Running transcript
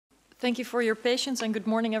Thank you for your patience and good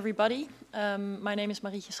morning, everybody. My name is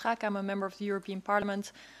Marietje Schaake. I'm a member of the European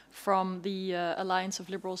Parliament from the Alliance of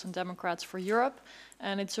Liberals and Democrats for Europe.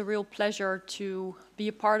 And it's a real pleasure to be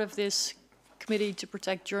a part of this Committee to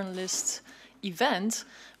Protect Journalists event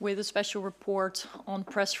with a special report on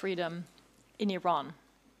press freedom in Iran.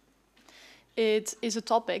 It is a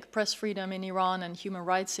topic, press freedom in Iran and human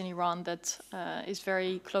rights in Iran, that is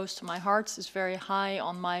very close to my heart, is very high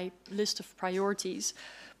on my list of priorities.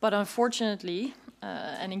 But unfortunately,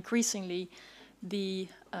 and increasingly, the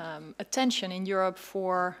attention in Europe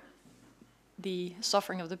for the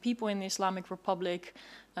suffering of the people in the Islamic Republic,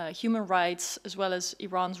 human rights, as well as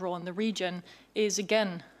Iran's role in the region, is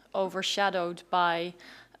again overshadowed by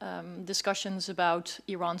discussions about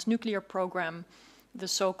Iran's nuclear program, the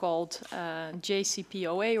so-called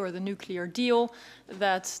JCPOA, or the nuclear deal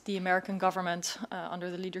that the American government, under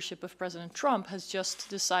the leadership of President Trump, has just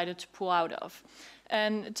decided to pull out of.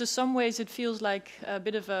 And to some ways, it feels like a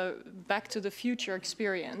bit of a back to the future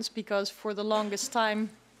experience, because for the longest time,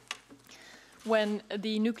 when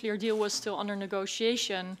the nuclear deal was still under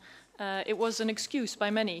negotiation, it was an excuse by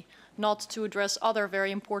many not to address other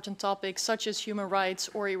very important topics, such as human rights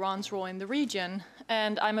or Iran's role in the region.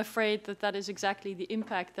 And I'm afraid that that is exactly the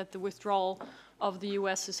impact that the withdrawal of the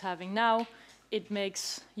US is having now. It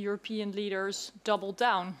makes European leaders double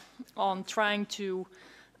down on trying to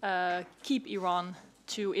keep Iran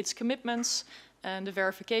to its commitments and the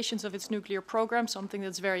verifications of its nuclear program, something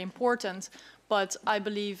that's very important. But I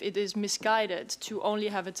believe it is misguided to only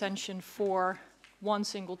have attention for one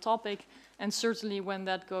single topic, and certainly when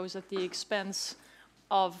that goes at the expense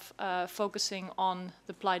of focusing on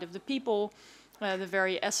the plight of the people, the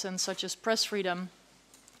very essence, such as press freedom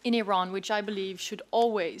in Iran, which I believe should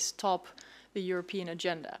always top the European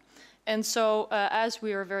agenda. And so, as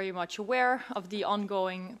we are very much aware of the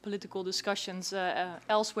ongoing political discussions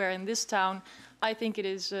elsewhere in this town, I think it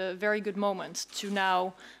is a very good moment to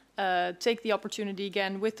now take the opportunity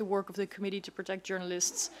again with the work of the Committee to Protect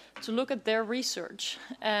Journalists to look at their research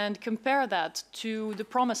and compare that to the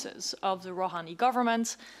promises of the Rouhani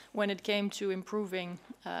government when it came to improving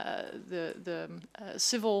the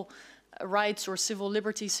civil rights or civil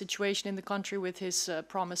liberties situation in the country with his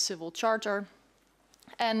promised civil charter.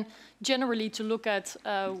 And generally to look at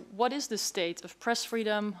what is the state of press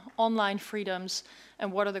freedom, online freedoms,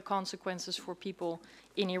 and what are the consequences for people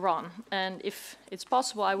in Iran. And if it's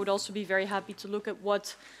possible, I would also be very happy to look at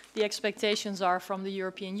what the expectations are from the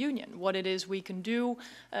European Union, what it is we can do,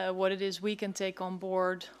 what it is we can take on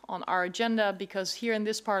board on our agenda, because here in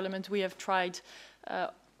this Parliament we have tried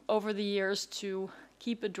over the years to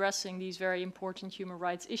keep addressing these very important human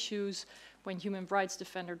rights issues when human rights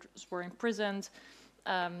defenders were imprisoned,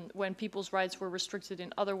 when people's rights were restricted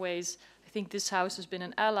in other ways. I think this House has been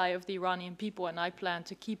an ally of the Iranian people, and I plan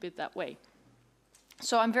to keep it that way.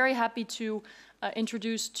 So I'm very happy to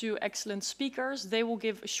introduce two excellent speakers. They will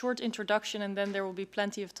give a short introduction, and then there will be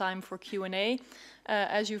plenty of time for Q&A.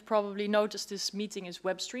 As you've probably noticed, this meeting is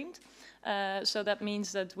web streamed. So that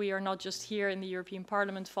means that we are not just here in the European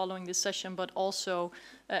Parliament following this session, but also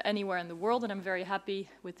anywhere in the world. And I'm very happy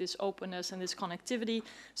with this openness and this connectivity.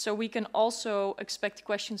 So we can also expect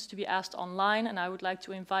questions to be asked online. And I would like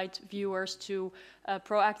to invite viewers to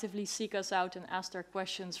proactively seek us out and ask their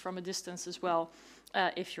questions from a distance as well,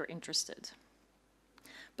 if you're interested.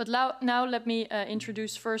 But now let me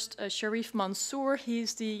introduce first Sharif Mansour.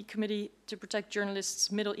 He's the Committee to Protect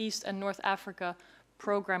Journalists Middle East and North Africa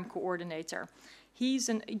Program Coordinator. He's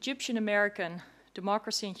an Egyptian-American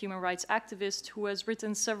democracy and human rights activist who has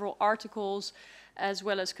written several articles as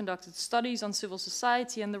well as conducted studies on civil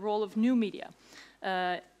society and the role of new media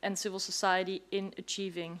and civil society in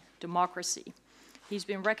achieving democracy. He's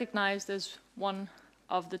been recognized as one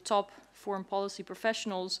of the top foreign policy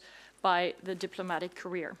professionals by the Diplomatic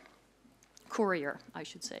Courier, I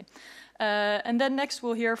should say. And then next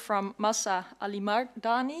we'll hear from Massa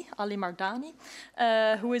Ali-Mardani,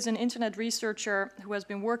 who is an internet researcher who has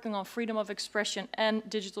been working on freedom of expression and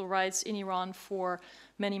digital rights in Iran for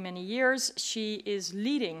many, many years. She is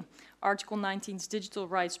leading Article 19's digital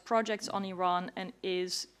rights projects on Iran and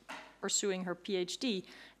is pursuing her PhD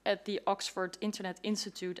at the Oxford Internet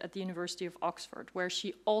Institute at the University of Oxford, where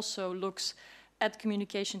she also looks at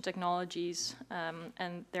communication technologies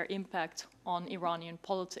and their impact on Iranian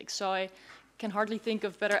politics. So I can hardly think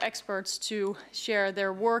of better experts to share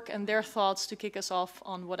their work and their thoughts to kick us off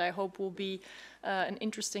on what I hope will be an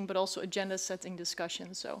interesting but also agenda-setting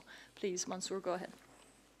discussion. So please, Mansour, go ahead.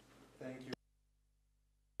 Thank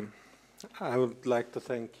you. I would like to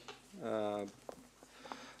thank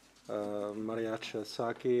Marietje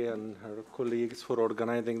Schaake and her colleagues for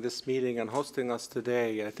organizing this meeting and hosting us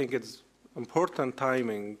today. I think it's important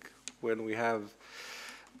timing when we have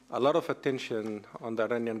a lot of attention on the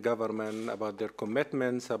Iranian government about their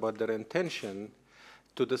commitments, about their intention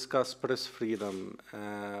to discuss press freedom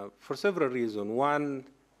for several reasons. One,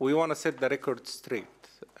 we want to set the record straight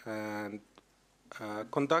and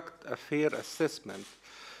conduct a fair assessment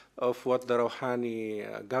of what the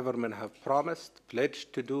Rouhani government have promised,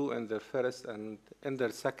 pledged to do in their first and in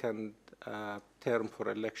their second term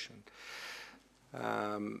for election.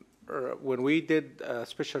 When we did a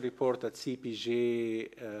special report at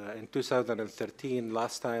CPJ in 2013,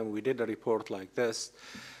 last time we did a report like this,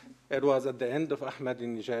 it was at the end of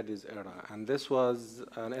Ahmadinejad's era. And this was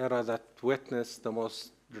an era that witnessed the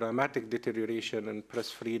most dramatic deterioration in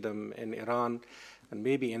press freedom in Iran and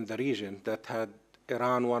maybe in the region, that had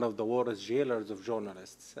Iran one of the worst jailers of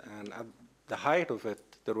journalists. And at the height of it,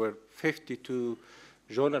 there were 52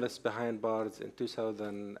 journalists behind bars in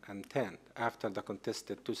 2010, after the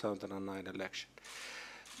contested 2009 election.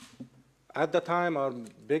 At the time, our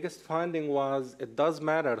biggest finding was it does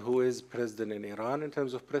matter who is president in Iran in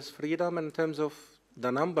terms of press freedom and in terms of the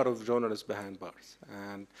number of journalists behind bars.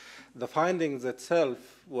 And the findings itself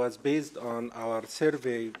was based on our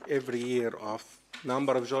survey every year of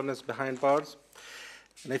number of journalists behind bars.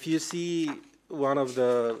 And if you see one of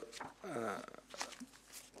the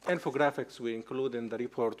infographics we include in the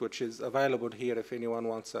report, which is available here if anyone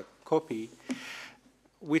wants a copy,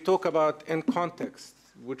 we talk about in context.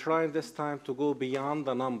 We're trying this time to go beyond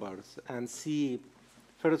the numbers and see,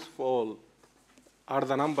 first of all, are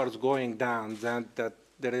the numbers going down, that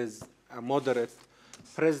there is a moderate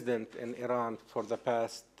president in Iran for the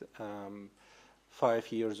past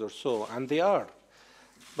 5 years or so, and they are.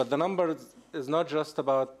 But the numbers is not just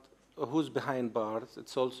about who's behind bars,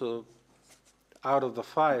 it's also out of the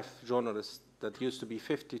 5 journalists that used to be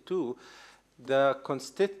 52, the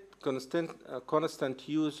constant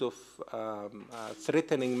use of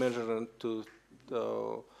threatening measures to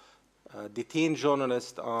detain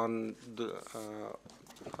journalists on the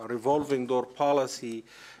revolving door policy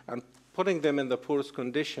and putting them in the poorest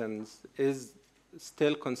conditions is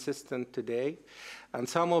still consistent today. And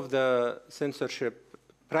some of the censorship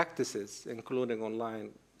practices, including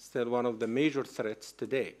online, still one of the major threats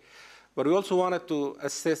today. But we also wanted to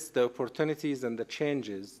assess the opportunities and the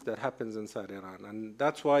changes that happens inside Iran. And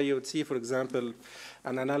that's why you would see, for example,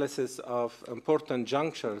 an analysis of important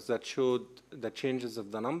junctures that showed the changes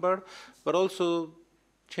of the number, but also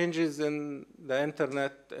changes in the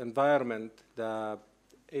internet environment, the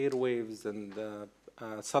airwaves and the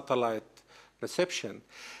satellite reception.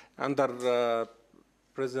 Under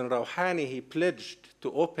President Rouhani, he pledged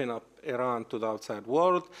to open up Iran to the outside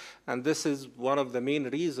world, and this is one of the main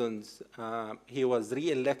reasons he was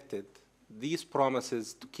re-elected. These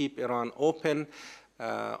promises to keep Iran open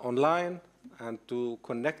online and to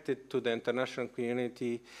connect it to the international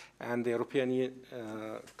community and the European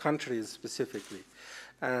countries specifically.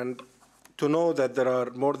 And to know that there are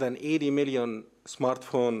more than 80 million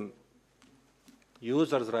smartphone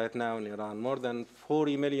users right now in Iran, more than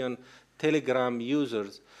 40 million Telegram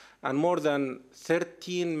users, and more than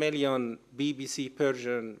 13 million BBC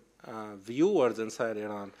Persian viewers inside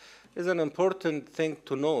Iran is an important thing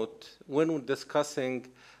to note when we're discussing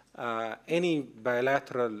any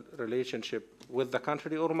bilateral relationship with the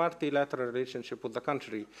country or multilateral relationship with the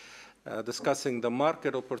country, discussing the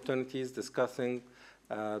market opportunities, discussing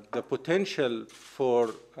the potential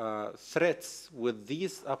for threats with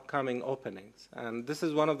these upcoming openings. And this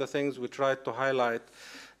is one of the things we tried to highlight,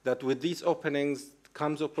 that with these openings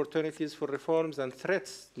comes opportunities for reforms and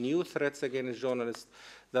threats, new threats against journalists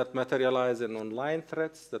that materialize in online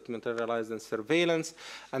threats, that materialize in surveillance,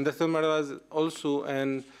 and that materialize also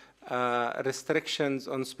in restrictions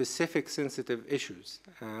on specific sensitive issues.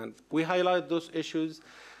 And we highlight those issues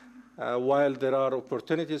while there are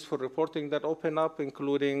opportunities for reporting that open up,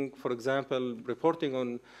 including, for example, reporting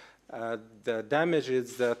on the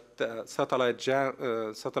damages that satellite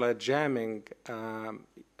jamming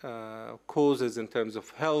causes in terms of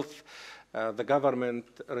health, the government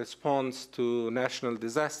response to national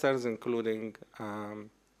disasters, including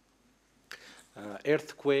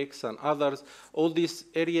earthquakes and others. All these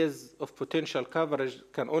areas of potential coverage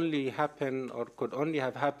can only happen or could only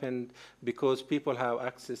have happened because people have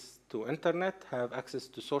access to internet, have access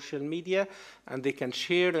to social media, and they can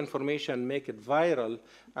share information, make it viral,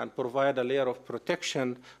 and provide a layer of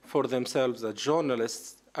protection for themselves as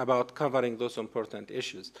journalists about covering those important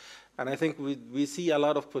issues. And I think we see a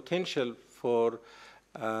lot of potential for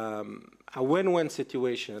a win-win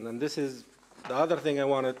situation. And this is the other thing I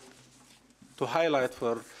wanted to highlight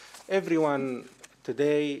for everyone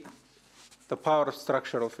today the power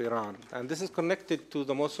structure of Iran. And this is connected to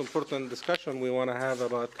the most important discussion we want to have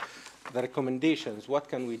about the recommendations. What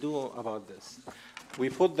can we do about this? We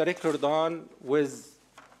put the record on with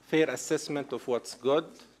fair assessment of what's good,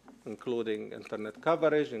 including internet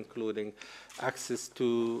coverage, including access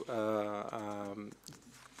to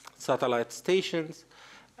satellite stations,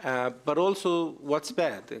 but also what's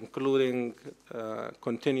bad, including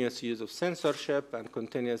continuous use of censorship and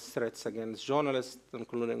continuous threats against journalists,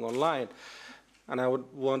 including online. And I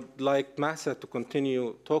would like Mahsa to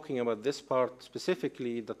continue talking about this part,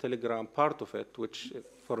 specifically the Telegram part of it, which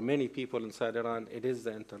for many people inside Iran, it is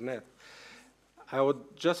the internet. I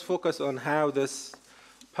would just focus on how this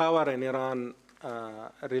power in Iran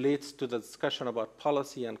relates to the discussion about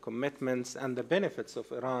policy and commitments and the benefits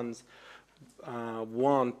of Iran's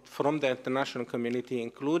want from the international community,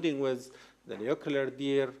 including with the nuclear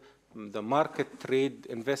deal, the market trade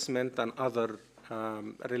investment, and other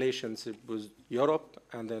relationship with Europe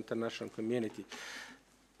and the international community.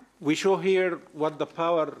 We show here what the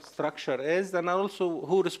power structure is and also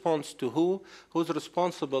who responds to who's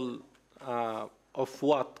responsible of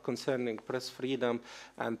what concerning press freedom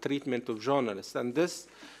and treatment of journalists. And this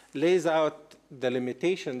lays out the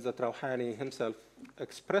limitations that Rouhani himself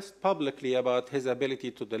expressed publicly about his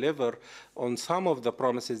ability to deliver on some of the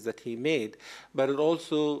promises that he made, but it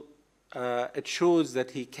also it shows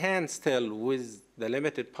that he can still, with the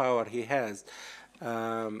limited power he has,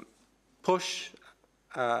 push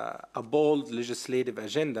a bold legislative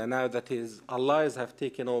agenda now that his allies have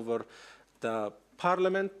taken over the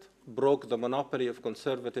parliament, broke the monopoly of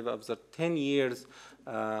conservative after 10 years,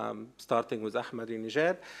 starting with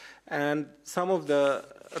Ahmadinejad. And some of the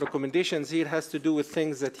recommendations here has to do with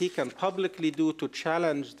things that he can publicly do to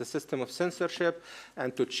challenge the system of censorship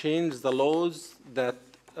and to change the laws that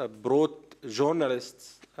brought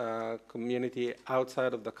journalists community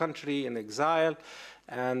outside of the country in exile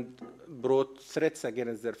and brought threats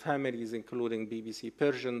against their families, including BBC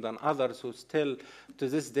Persian and others who still to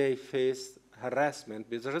this day face harassment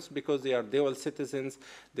just because they are dual citizens.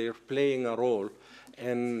 They are playing a role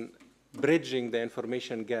in bridging the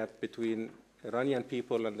information gap between Iranian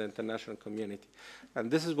people and the international community. And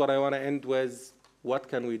this is what I want to end with. What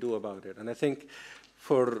can we do about it? And I think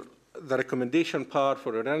for the recommendation part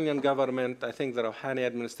for the Iranian government, I think the Rouhani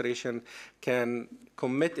administration can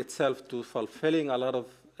commit itself to fulfilling a lot of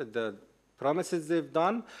the promises they've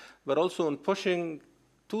done, but also in pushing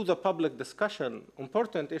to the public discussion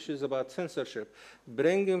important issues about censorship,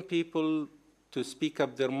 bringing people to speak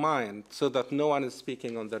up their mind so that no one is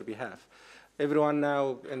speaking on their behalf. Everyone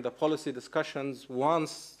now in the policy discussions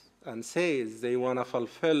wants and says they want to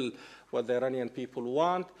fulfill what the Iranian people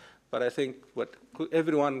want, but I think what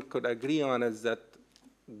everyone could agree on is that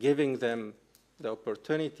giving them the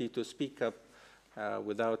opportunity to speak up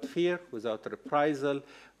without fear, without reprisal,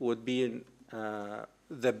 would be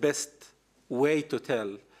the best way to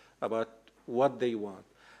tell about what they want.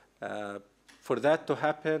 For that to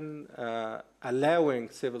happen, allowing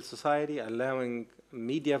civil society, allowing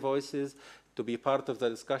media voices to be part of the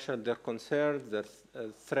discussion, their concerns, their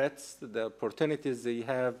threats, the opportunities they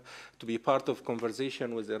have to be part of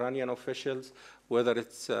conversation with Iranian officials, whether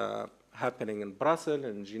it's happening in Brussels,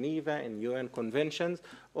 in Geneva, in UN conventions,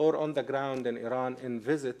 or on the ground in Iran in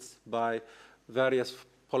visits by various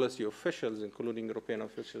policy officials, including European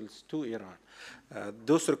officials, to Iran.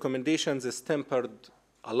 Those recommendations is tempered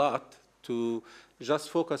a lot to just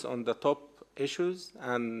focus on the top issues,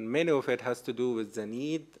 and many of it has to do with the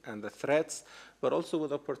need and the threats, but also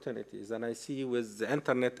with opportunities. And I see with the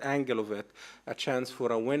internet angle of it, a chance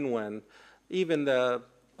for a win-win. Even the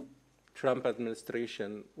Trump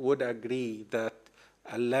administration would agree that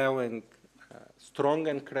allowing strong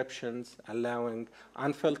encryptions, allowing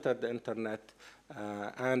unfiltered internet,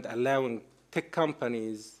 and allowing tech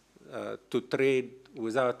companies to trade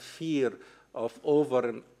without fear of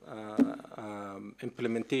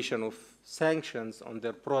implementation of sanctions on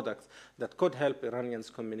their products that could help Iranians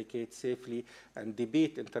communicate safely and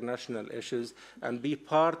debate international issues and be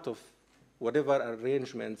part of whatever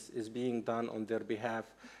arrangements is being done on their behalf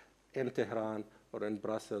in Tehran or in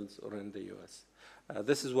Brussels or in the US.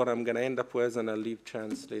 This is what I'm going to end up with, and I'll leave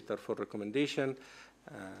chance later for recommendation.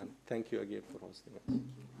 Thank you again for hosting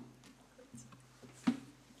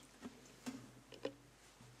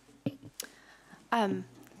us.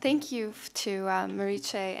 Thank you to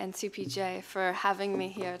Marietje and CPJ for having me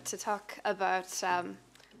here to talk about,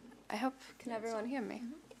 I hope, can everyone hear me?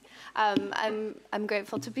 I'm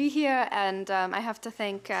grateful to be here, and I have to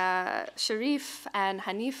thank Sharif and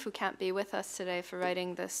Hanif, who can't be with us today, for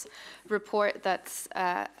writing this report that's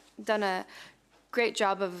done a great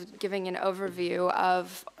job of giving an overview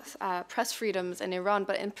of press freedoms in Iran,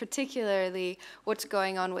 but in particularly what's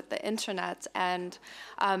going on with the internet. And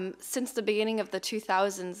since the beginning of the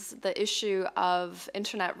 2000s, the issue of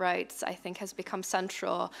internet rights, I think, has become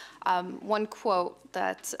central. One quote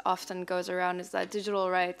that often goes around is that digital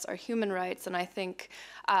rights are human rights, and I think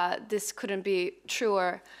this couldn't be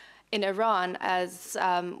truer in Iran, as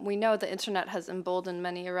we know the internet has emboldened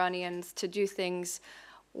many Iranians to do things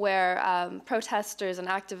where protesters and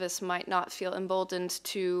activists might not feel emboldened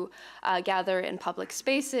to gather in public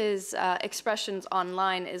spaces. Expressions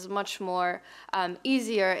online is much more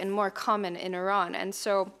easier and more common in Iran. And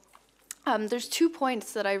so there's 2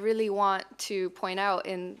 points that I really want to point out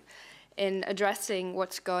in addressing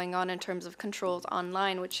what's going on in terms of controls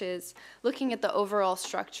online, which is looking at the overall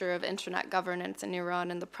structure of internet governance in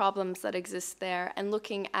Iran and the problems that exist there, and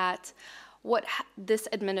looking at what this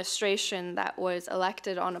administration that was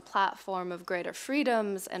elected on a platform of greater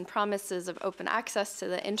freedoms and promises of open access to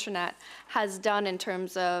the internet has done in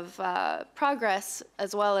terms of progress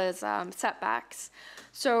as well as setbacks.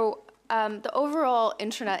 So the overall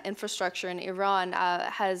internet infrastructure in Iran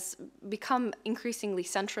has become increasingly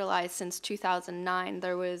centralized since 2009.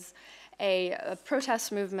 There was a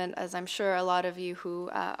protest movement, as I'm sure a lot of you who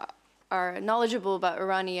are knowledgeable about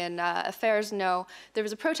Iranian affairs know. There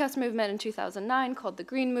was a protest movement in 2009 called the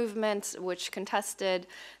Green Movement, which contested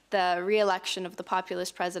the re-election of the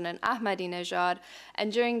populist president Ahmadinejad.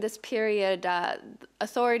 And during this period,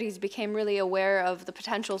 authorities became really aware of the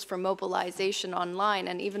potentials for mobilization online.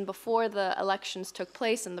 And even before the elections took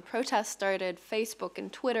place and the protests started, Facebook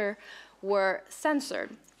and Twitter were censored.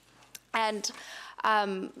 And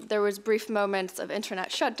there was brief moments of internet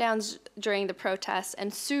shutdowns during the protests,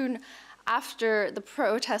 and soon after the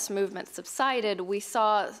protest movement subsided, we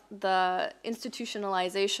saw the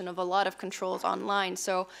institutionalization of a lot of controls online.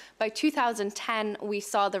 So by 2010, we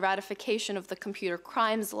saw the ratification of the computer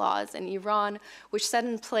crimes laws in Iran, which set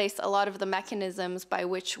in place a lot of the mechanisms by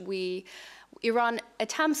which Iran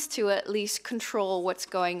attempts to at least control what's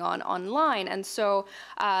going on online. And so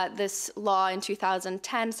this law in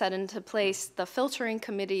 2010 set into place the filtering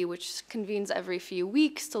committee, which convenes every few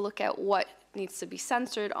weeks to look at what needs to be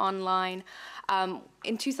censored online.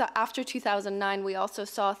 After 2009, we also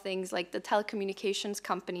saw things like the telecommunications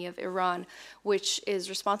company of Iran, which is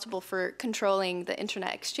responsible for controlling the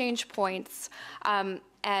internet exchange points,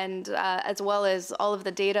 and as well as all of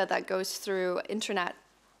the data that goes through internet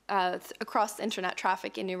across internet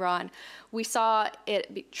traffic in Iran. We saw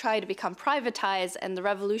it try to become privatized, and the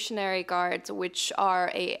Revolutionary Guards, which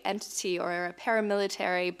are an entity or a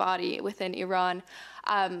paramilitary body within Iran,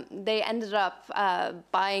 they ended up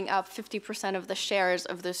buying up 50% of the shares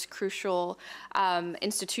of this crucial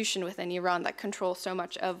institution within Iran that controls so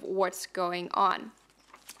much of what's going on.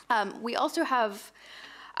 We also have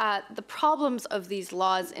the problems of these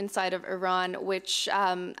laws inside of Iran, which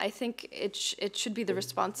I think it should be the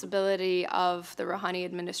responsibility of the Rouhani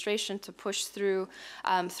administration to push through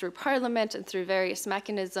parliament and through various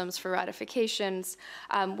mechanisms for ratifications.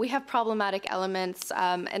 We have problematic elements,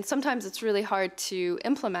 and sometimes it's really hard to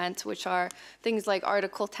implement, which are things like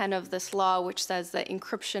Article 10 of this law, which says that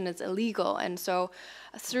encryption is illegal. And so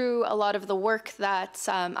through a lot of the work that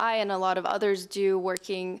I and a lot of others do,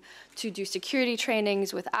 working to do security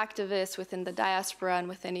trainings with activists within the diaspora and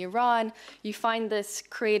within Iran, you find this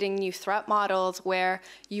creating new threat models where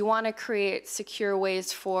you want to create secure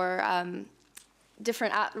ways for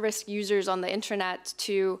different at-risk users on the internet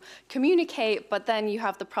to communicate, but then you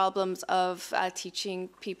have the problems of teaching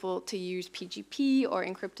people to use PGP or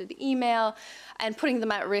encrypted email and putting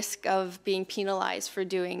them at risk of being penalized for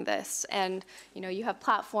doing this. And you have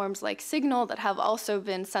platforms like Signal that have also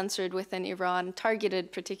been censored within Iran,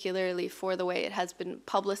 targeted particularly for the way it has been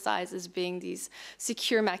publicized as being these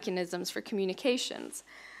secure mechanisms for communications.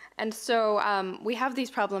 And so we have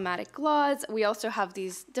these problematic laws. We also have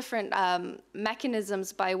these different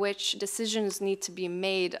mechanisms by which decisions need to be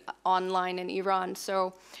made online in Iran.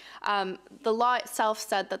 So the law itself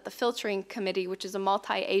said that the filtering committee, which is a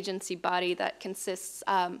multi-agency body that consists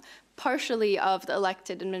partially of the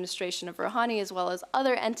elected administration of Rouhani as well as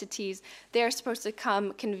other entities, they're supposed to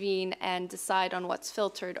come, convene, and decide on what's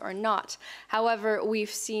filtered or not. However, we've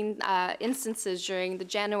seen instances during the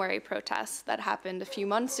January protests that happened a few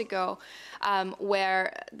months ago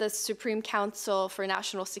where the Supreme Council for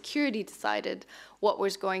National Security decided what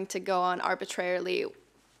was going to go on arbitrarily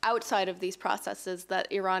outside of these processes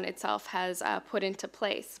that Iran itself has put into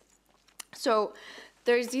place. So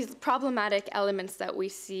there's these problematic elements that we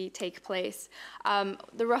see take place.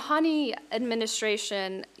 The Rouhani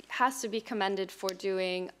administration has to be commended for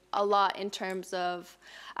doing a lot in terms of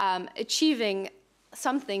achieving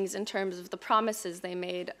some things in terms of the promises they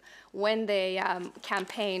made when they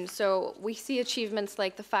campaigned. So we see achievements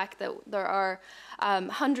like the fact that there are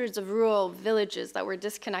hundreds of rural villages that were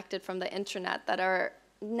disconnected from the internet that are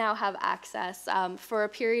now have access. For a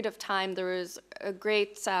period of time, there was a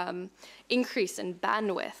great increase in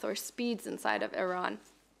bandwidth or speeds inside of Iran.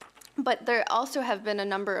 But there also have been a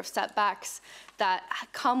number of setbacks that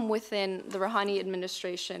come within the Rouhani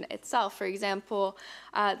administration itself. For example,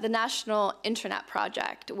 the National Internet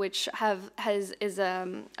Project, which is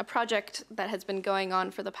a project that has been going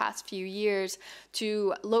on for the past few years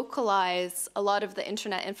to localize a lot of the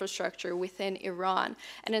internet infrastructure within Iran.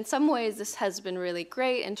 And in some ways, this has been really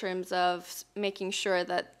great in terms of making sure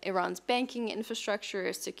that Iran's banking infrastructure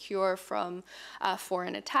is secure from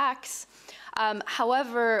foreign attacks.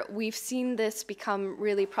 However, we've seen this become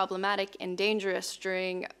really problematic and dangerous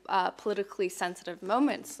during politically sensitive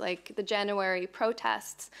moments, like the January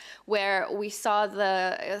protests, where we saw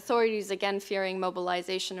the authorities again fearing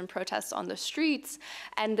mobilization and protests on the streets,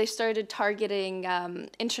 and they started targeting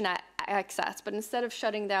internet access. But instead of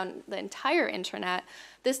shutting down the entire internet,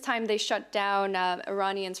 this time they shut down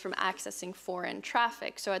Iranians from accessing foreign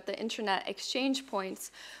traffic. So at the internet exchange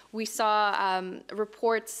points, we saw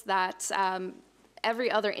reports that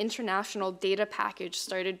every other international data package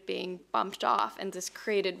started being bumped off, and this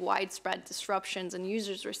created widespread disruptions, and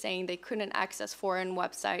users were saying they couldn't access foreign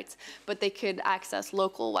websites, but they could access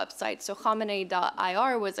local websites. So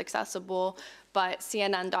Khamenei.ir was accessible, but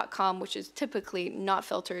CNN.com, which is typically not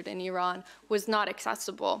filtered in Iran, was not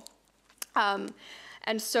accessible.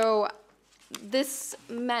 And so this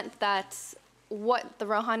meant that what the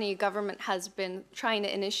Rouhani government has been trying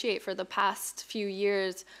to initiate for the past few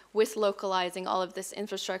years with localizing all of this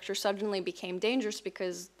infrastructure suddenly became dangerous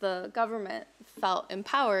because the government felt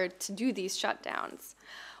empowered to do these shutdowns.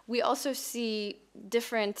 We also see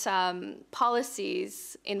different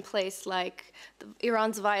policies in place, like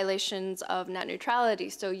Iran's violations of net neutrality.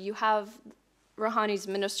 So you have Rouhani's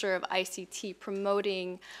Minister of ICT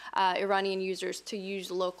promoting Iranian users to use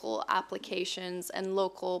local applications and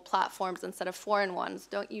local platforms instead of foreign ones.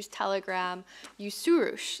 Don't use Telegram, use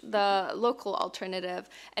Surush, the local alternative.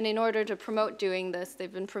 And in order to promote doing this,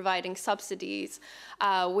 they've been providing subsidies,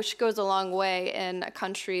 which goes a long way in a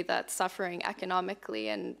country that's suffering economically,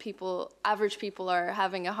 and average people are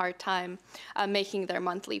having a hard time making their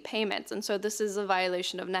monthly payments. And so this is a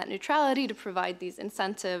violation of net neutrality to provide these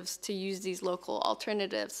incentives to use these local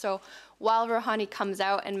alternatives. So while Rouhani comes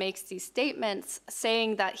out and makes these statements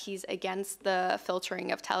saying that he's against the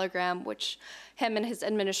filtering of Telegram, which him and his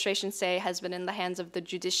administration say has been in the hands of the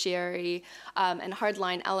judiciary and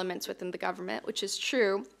hardline elements within the government, which is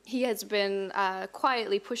true, he has been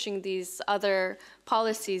quietly pushing these other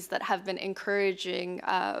policies that have been encouraging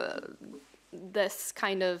this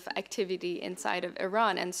kind of activity inside of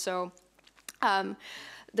Iran. And so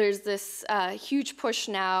there's this huge push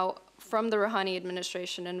now from the Rouhani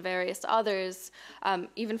administration and various others,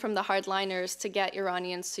 even from the hardliners, to get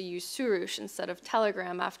Iranians to use Surush instead of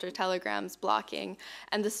Telegram after Telegram's blocking.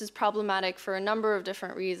 And this is problematic for a number of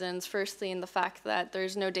different reasons. Firstly, in the fact that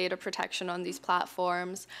there's no data protection on these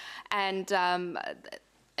platforms, and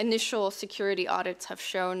initial security audits have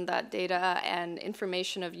shown that data and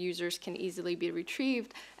information of users can easily be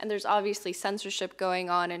retrieved, and there's obviously censorship going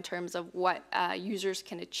on in terms of what users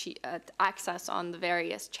can access on the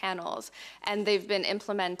various channels. And they've been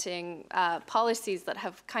implementing policies that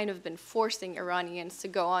have kind of been forcing Iranians to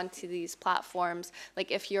go onto these platforms. Like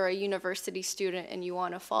if you're a university student and you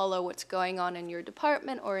want to follow what's going on in your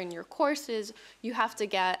department or in your courses, you have to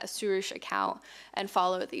get a Surush account and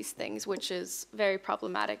follow these things, which is very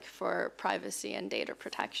problematic for privacy and data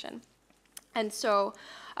protection. And so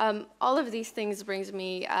all of these things brings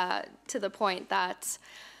me to the point that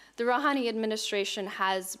the Rouhani administration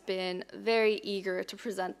has been very eager to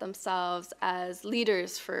present themselves as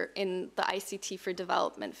leaders in the ICT for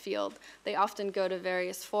development field. They often go to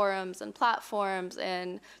various forums and platforms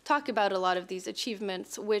and talk about a lot of these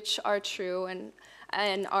achievements, which are true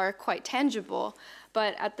and are quite tangible.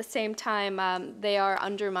 But at the same time, they are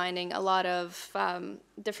undermining a lot of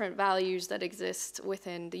different values that exist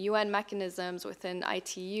within the UN mechanisms, within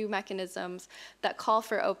ITU mechanisms that call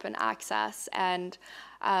for open access. And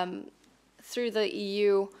through the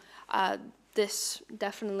EU, this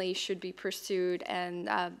definitely should be pursued, and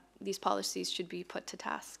these policies should be put to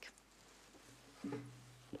task.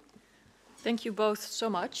 Thank you both so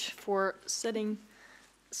much for setting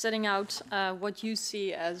out what you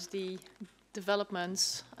see as the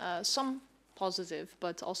developments, some positive,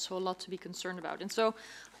 but also a lot to be concerned about. And so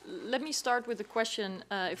let me start with a question,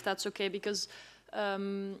 if that's okay, because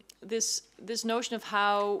this notion of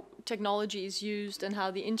how technology is used and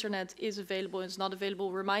how the internet is available and is not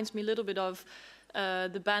available reminds me a little bit of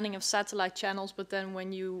the banning of satellite channels, but then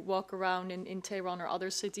when you walk around in Tehran or other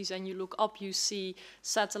cities and you look up, you see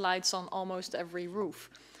satellites on almost every roof.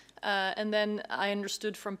 And then I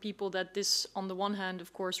understood from people that this, on the one hand,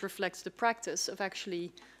 of course, reflects the practice of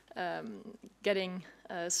actually getting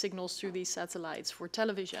signals through these satellites for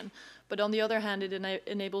television. But on the other hand, it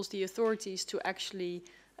enables the authorities to actually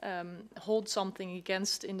hold something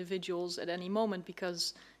against individuals at any moment,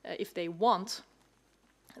 because if they want,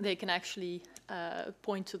 they can actually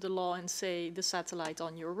point to the law and say the satellite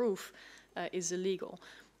on your roof is illegal.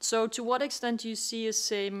 So to what extent do you see a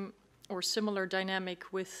same or similar dynamic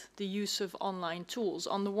with the use of online tools?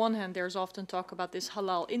 On the one hand, there's often talk about this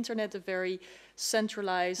halal internet, a very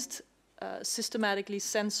centralized, systematically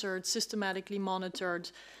censored, systematically monitored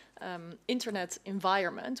internet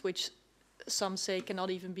environment, which some say cannot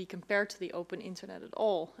even be compared to the open internet at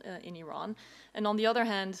all in Iran. And on the other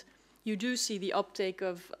hand, you do see the uptake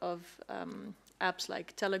of apps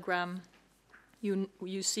like Telegram.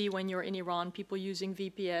 You see when you're in Iran, people using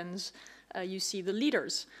VPNs. You see the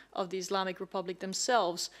leaders of the Islamic Republic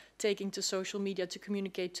themselves taking to social media to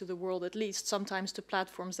communicate to the world, at least sometimes to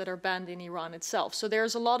platforms that are banned in Iran itself. So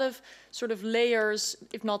there's a lot of sort of layers,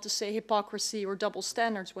 if not to say hypocrisy or double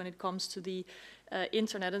standards when it comes to the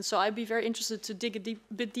internet. And so I'd be very interested to dig a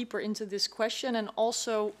bit deeper into this question, and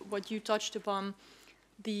also what you touched upon,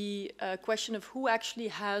 the question of who actually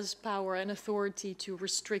has power and authority to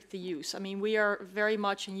restrict the use. I mean, we are very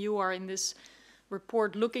much, and you are in this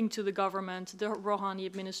report, looking to the government, the Rouhani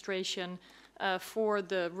administration, for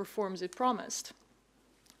the reforms it promised,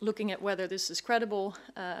 looking at whether this is credible,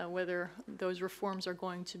 whether those reforms are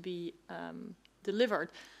going to be delivered.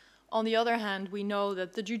 On the other hand, we know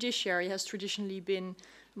that the judiciary has traditionally been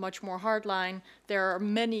much more hardline. There are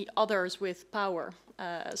many others with power,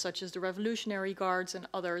 such as the Revolutionary Guards and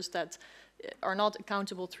others that are not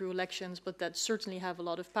accountable through elections, but that certainly have a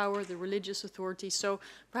lot of power, the religious authorities. So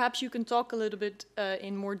perhaps you can talk a little bit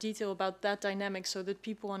in more detail about that dynamic so that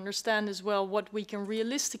people understand as well what we can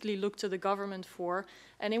realistically look to the government for,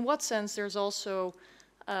 and in what sense there's also,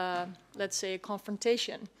 let's say, a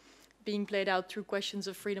confrontation being played out through questions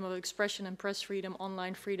of freedom of expression and press freedom,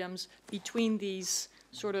 online freedoms, between these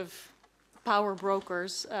sort of power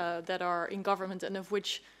brokers that are in government and of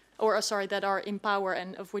which, or sorry, that are in power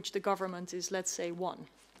and of which the government is, let's say, one.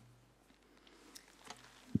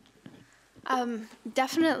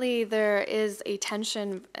 Definitely there is a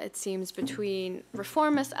tension, it seems, between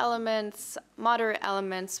reformist elements, moderate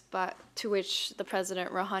elements, but to which the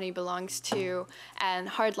President Rouhani belongs to, and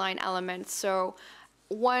hardline elements. So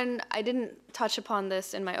I didn't touch upon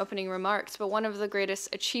this in my opening remarks, but one of the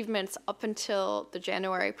greatest achievements up until the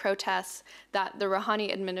January protests that the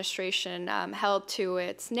Rouhani administration held to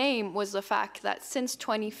its name was the fact that since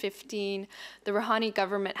 2015, the Rouhani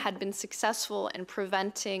government had been successful in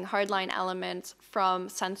preventing hardline elements from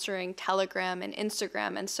censoring Telegram and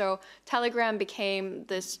Instagram. And so Telegram became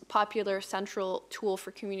this popular central tool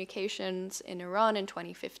for communications in Iran in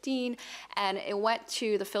 2015, and it went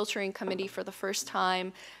to the filtering committee for the first time.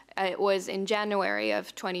 It was in January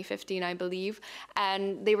of 2015, I believe,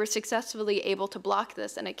 and they were successfully able to block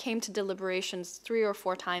this, and it came to deliberations 3 or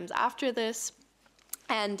 4 times after this,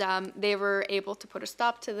 and they were able to put a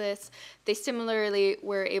stop to this. They similarly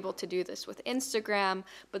were able to do this with Instagram,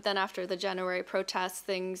 but then after the January protests,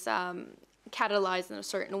 things catalyzed in a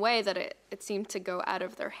certain way that it seemed to go out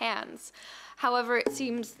of their hands. However, it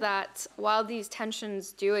seems that while these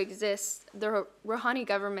tensions do exist, the Rouhani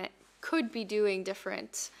government could be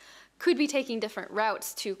taking different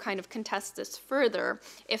routes to kind of contest this further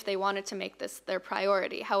if they wanted to make this their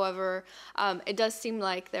priority. However, it does seem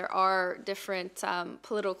like there are different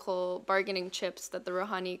political bargaining chips that the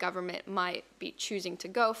Rouhani government might be choosing to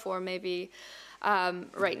go for. Maybe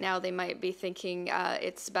right now they might be thinking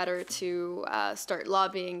it's better to start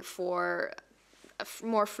lobbying for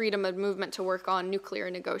more freedom of movement to work on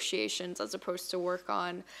nuclear negotiations as opposed to work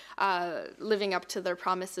on living up to their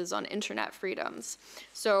promises on internet freedoms.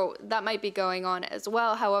 So that might be going on as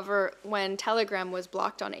well. However, when Telegram was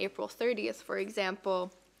blocked on April 30th, for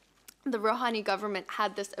example, the Rouhani government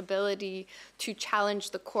had this ability to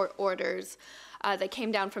challenge the court orders that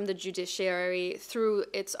came down from the judiciary through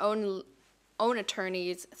its own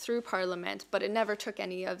attorneys, through parliament, but it never took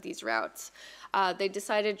any of these routes. They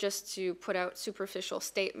decided just to put out superficial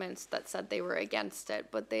statements that said they were against it,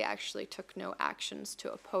 but they actually took no actions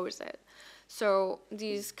to oppose it. So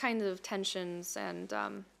these kinds of tensions and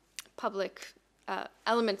public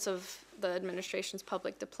elements of the administration's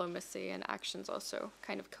public diplomacy and actions also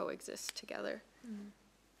kind of coexist together.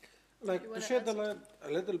 Like, to shed a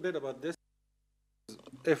little bit about this,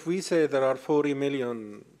 if we say there are 40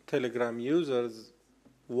 million Telegram users,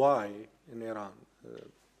 why in Iran?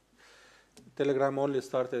 Telegram only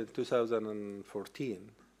started in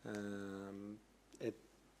 2014. It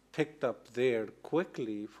picked up there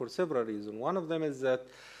quickly for several reasons. One of them is that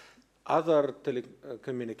other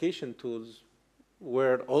telecommunication tools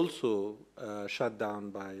were also shut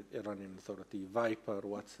down by Iranian authority. Viper,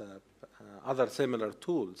 WhatsApp, other similar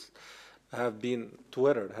tools have been,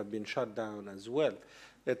 Twitter have been shut down as well.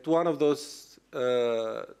 It's one of those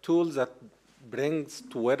tools that brings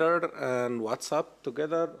Twitter and WhatsApp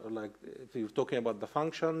together. Like, if you're talking about the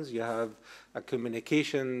functions, you have a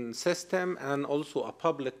communication system and also a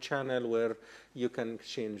public channel where you can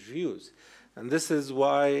exchange views. And this is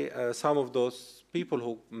why some of those people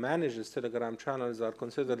who manage these Telegram channels are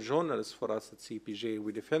considered journalists for us at CPJ.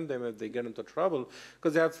 We defend them if they get into trouble,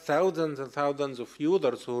 because they have thousands and thousands of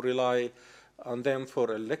users who rely on them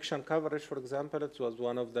for election coverage, for example. It was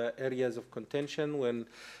one of the areas of contention when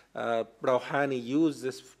Rouhani used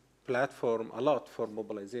this platform a lot for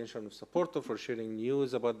mobilization of support, for sharing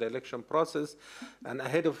news about the election process. And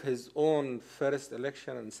ahead of his own first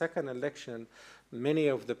election and second election, many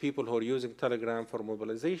of the people who are using Telegram for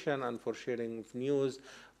mobilization and for sharing news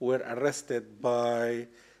were arrested by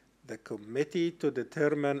the Committee to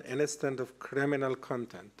Determine Instant of Criminal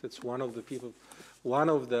Content. It's one of the people, one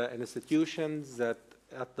of the institutions that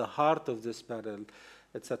at the heart of this battle.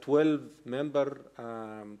 It's a 12-member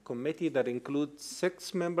committee that includes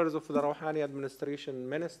 6 members of the Rouhani administration,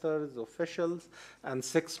 ministers, officials, and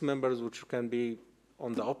 6 members which can be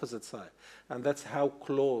on the opposite side. And that's how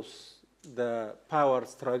close the power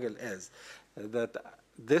struggle is. That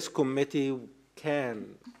this committee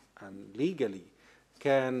can, and legally,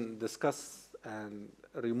 can discuss and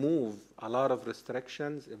remove a lot of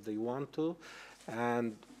restrictions if they want to,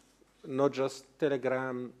 and not just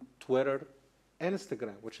Telegram, Twitter,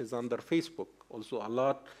 Instagram, which is under Facebook, also a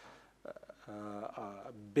lot,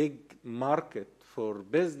 a big market for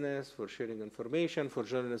business, for sharing information, for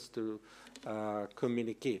journalists to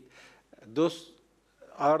communicate. Those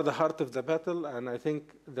are the heart of the battle, and I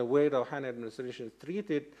think the way the Rouhani administration is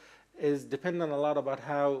treated is dependent a lot about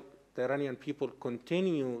how the Iranian people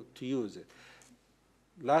continue to use it.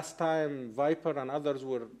 Last time Viper and others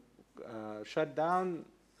were shut down,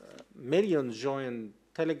 millions joined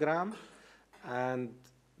Telegram, and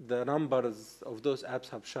the numbers of those apps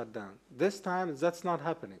have shut down. This time, that's not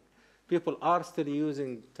happening. People are still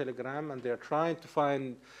using Telegram, and they're trying to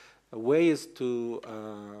find ways to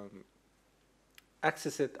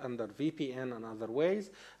access it under VPN and other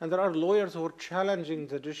ways. And there are lawyers who are challenging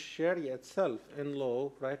the judiciary itself in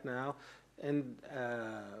law right now in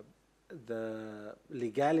the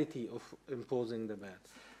legality of imposing the ban.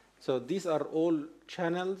 So these are all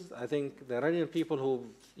channels. I think the Iranian people who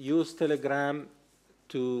use Telegram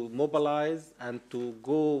to mobilize and to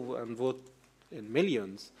go and vote in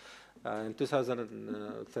millions in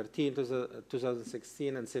 2013,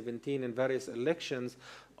 2016, and 17 in various elections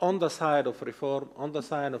on the side of reform, on the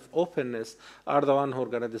side of openness, are the ones who are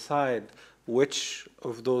going to decide which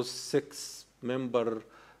of those 6-member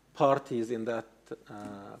parties in that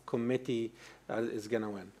committee is going to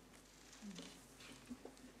win.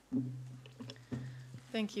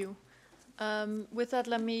 Thank you. With that,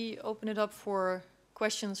 let me open it up for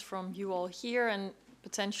questions from you all here and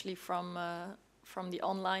potentially from the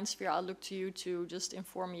online sphere. I'll look to you to just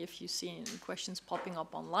inform me if you see any questions popping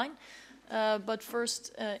up online. But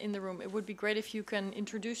first, in the room, it would be great if you can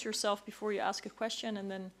introduce yourself before you ask a question,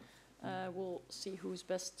 and then we'll see who's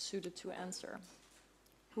best suited to answer.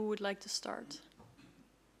 Who would like to start?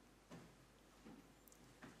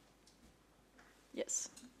 Yes.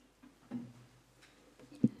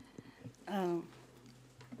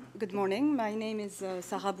 Good morning. My name is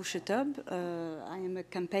Sarah Bouchetob. I am a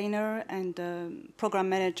campaigner and program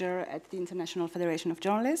manager at the International Federation of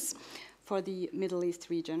Journalists for the Middle East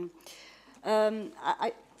region.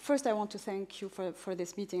 First, I want to thank you for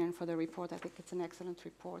this meeting and for the report. I think it's an excellent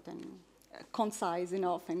report and concise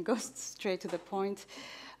enough and goes straight to the point.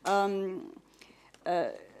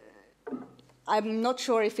 I'm not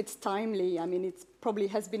sure if it's timely. I mean, it probably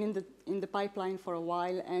has been in the pipeline for a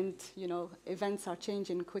while, and events are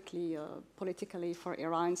changing quickly politically for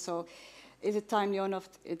Iran. So, is it timely or not?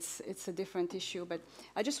 It's a different issue. But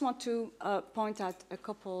I just want to point out a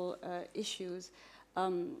couple issues.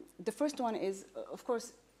 The first one is, of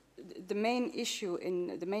course, the main issue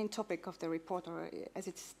in the main topic of the report, or as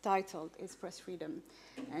it's titled, is press freedom.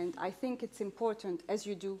 And I think it's important, as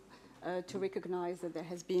you do, to recognize that there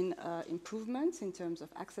has been improvements in terms of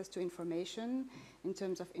access to information, in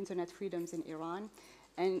terms of internet freedoms in Iran.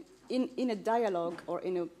 And in a dialogue or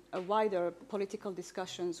in a wider political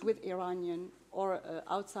discussions with Iranian or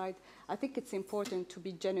outside, I think it's important to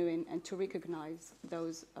be genuine and to recognize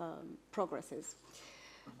those progresses.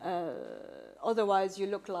 Otherwise, you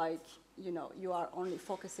look like, you know, you are only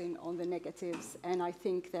focusing on the negatives, and I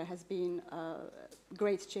think there has been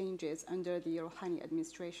great changes under the Rouhani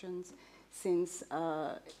administrations since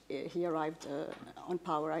he arrived on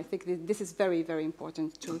power. I think this is very, very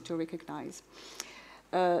important to recognize.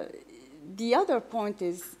 The other point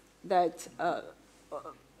is that,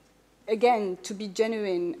 again, to be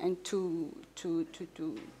genuine and to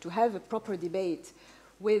have a proper debate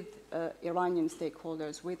with Iranian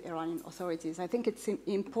stakeholders, with Iranian authorities, I think it's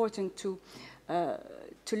important to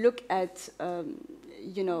look at,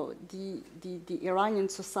 you know, the Iranian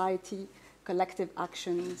society, collective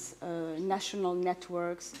actions, national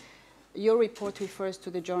networks. Your report refers to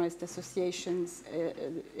the journalist associations,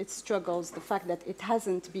 its struggles, the fact that it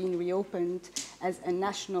hasn't been reopened as a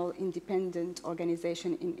national independent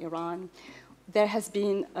organization in Iran. There have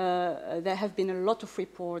been a lot of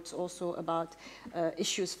reports also about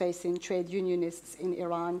issues facing trade unionists in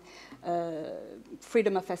Iran,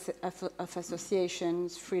 freedom of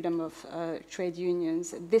associations, freedom of trade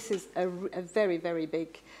unions. This is a very, very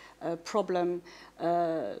big problem,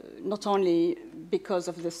 not only because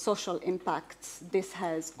of the social impacts this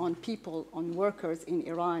has on people, on workers in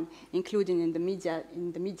Iran, including in the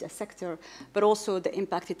media sector, but also the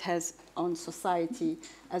impact it has on society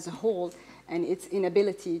as a whole, and its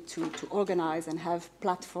inability to organize and have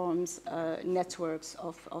platforms, networks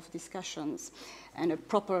of discussions, and a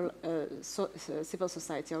proper civil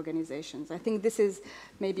society organizations. I think this is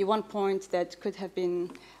maybe one point that could have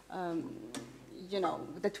been you know,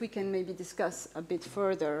 that we can maybe discuss a bit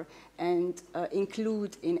further and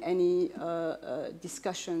include in any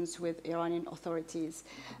discussions with Iranian authorities.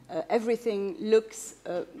 Everything looks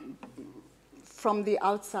from the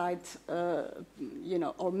outside, you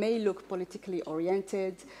know, or may look politically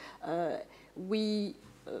oriented. We,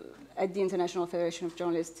 at the International Federation of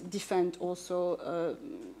Journalists, defend also,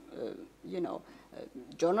 you know,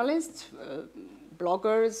 journalists,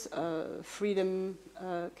 bloggers, freedom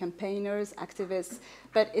campaigners, activists,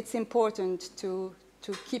 but it's important to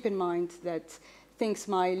keep in mind that things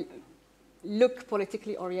might look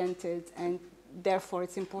politically oriented, and therefore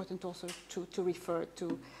it's important also to refer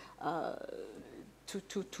to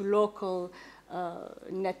local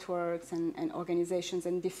networks and organizations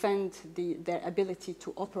and defend their ability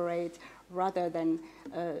to operate rather than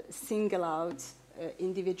single out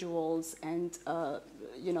individuals and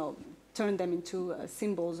you know, turn them into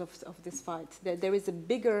symbols of this fight. There is a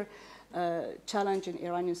bigger challenge in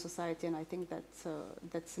Iranian society, and I think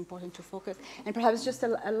that's important to focus. And perhaps just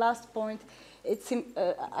a last point,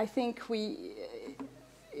 I think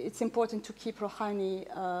it's important to keep Rouhani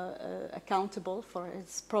accountable for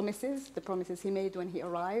his promises, the promises he made when he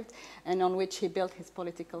arrived, and on which he built his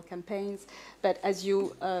political campaigns. But as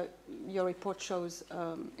your report shows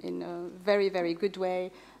in a very, very good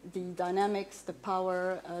way, the dynamics, the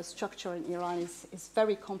power structure in Iran is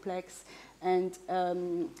very complex, and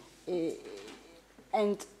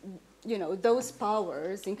you know, those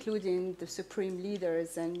powers, including the supreme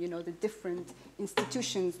leaders and, you know, the different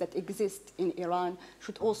institutions that exist in Iran,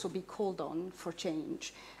 should also be called on for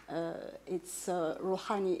change.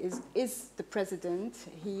 Rouhani is the president.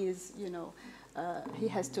 He is, you know, he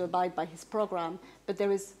has to abide by his program, but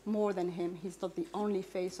there is more than him. He's not the only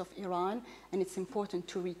face of Iran, and it's important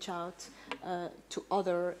to reach out to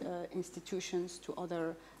other institutions, to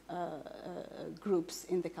other groups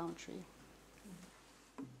in the country.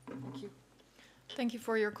 Thank you. Thank you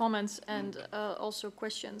for your comments and also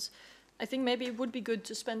questions. I think maybe it would be good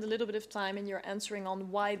to spend a little bit of time in your answering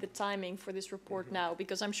on why the timing for this report now,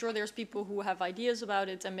 because I'm sure there's people who have ideas about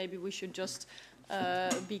it, and maybe we should just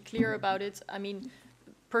be clear about it. I mean,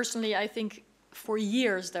 personally, I think for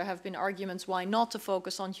years there have been arguments why not to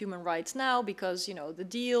focus on human rights now, because, you know, the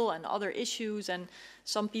deal and other issues, and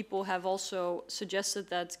some people have also suggested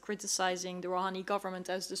that criticizing the Rouhani government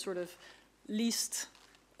as the sort of least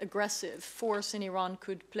aggressive force in Iran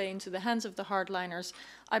could play into the hands of the hardliners.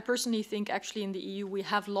 I personally think actually in the EU we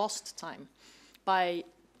have lost time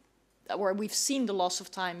or we've seen the loss of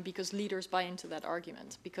time because leaders buy into that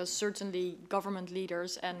argument, because certainly government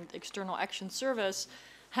leaders and External Action Service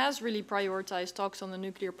has really prioritized talks on the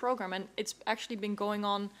nuclear program, and it's actually been going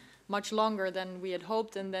on much longer than we had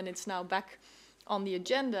hoped, and then it's now back on the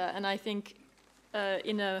agenda. And I think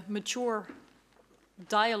in a mature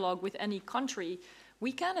dialogue with any country,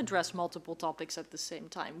 we can address multiple topics at the same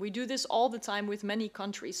time. We do this all the time with many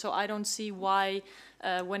countries, so I don't see why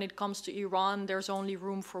when it comes to Iran there's only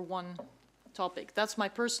room for one topic. That's my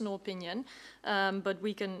personal opinion, but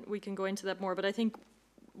we can go into that more. But I think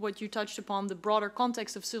what you touched upon, the broader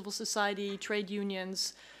context of civil society, trade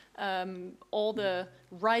unions, all the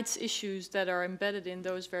rights issues that are embedded in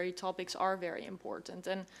those very topics are very important.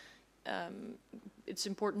 And it's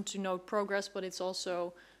important to note progress, but it's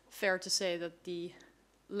also fair to say that the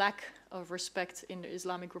lack of respect in the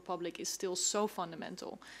Islamic Republic is still so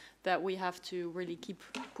fundamental that we have to really keep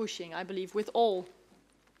pushing, I believe, with all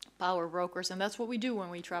power brokers, and that's what we do when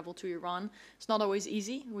we travel to Iran. It's not always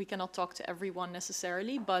easy. We cannot talk to everyone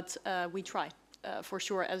necessarily, but we try, for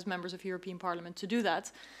sure, as members of European Parliament to do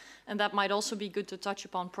that. And that might also be good to touch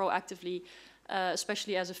upon proactively,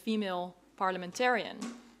 especially as a female parliamentarian.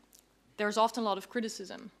 There's often a lot of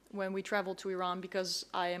criticism when we travel to Iran because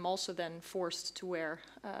I am also then forced to wear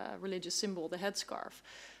a religious symbol, the headscarf.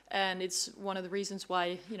 And it's one of the reasons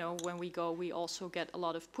why, you know, when we go, we also get a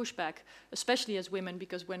lot of pushback, especially as women,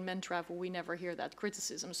 because when men travel, we never hear that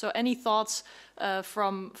criticism. So any thoughts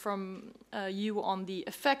from you on the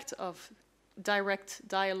effect of direct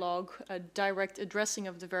dialogue, direct addressing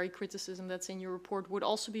of the very criticism that's in your report would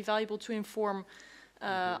also be valuable to inform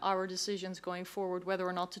our decisions going forward, whether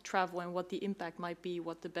or not to travel and what the impact might be,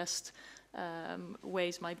 what the best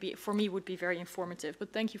ways might be. For me, would be very informative.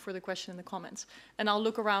 But thank you for the question in the comments. And I'll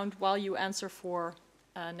look around while you answer for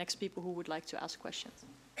next people who would like to ask questions.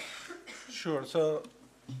 Sure. So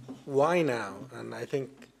why now? And I think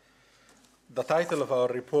the title of our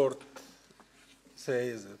report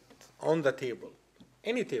says it, on the table,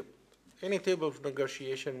 any table of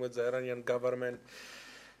negotiation with the Iranian government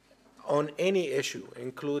on any issue,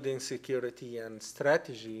 including security and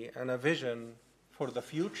strategy and a vision for the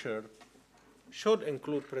future, should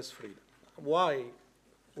include press freedom. Why?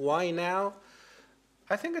 Why now?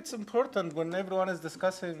 I think it's important when everyone is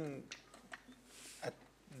discussing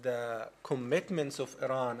the commitments of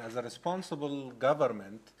Iran as a responsible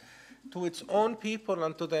government to its own people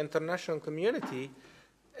and to the international community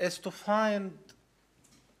is to find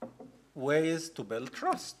ways to build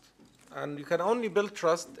trust. And you can only build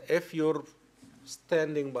trust if you're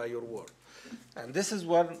standing by your word. And this is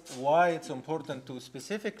why it's important to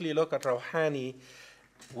specifically look at Rouhani,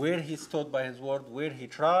 where he stood by his word, where he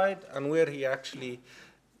tried, and where he actually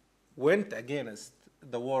went against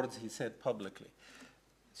the words he said publicly.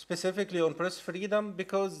 Specifically on press freedom,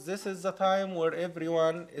 because this is the time where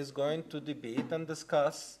everyone is going to debate and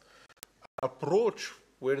discuss approach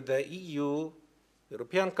where the EU,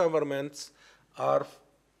 European governments, are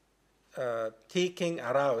taking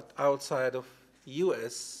a route outside of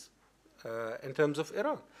US in terms of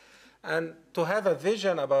Iran. And to have a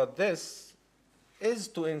vision about this is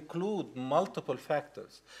to include multiple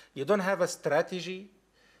factors. You don't have a strategy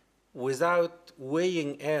without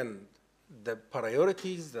weighing in the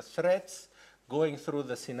priorities, the threats, going through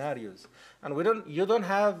the scenarios. And you don't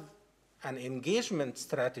have an engagement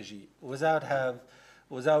strategy without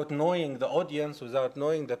knowing the audience, without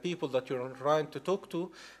knowing the people that you're trying to talk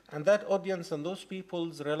to. And that audience and those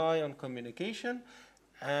peoples rely on communication.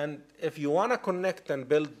 And if you want to connect and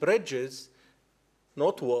build bridges,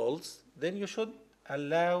 not walls, then you should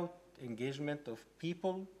allow engagement of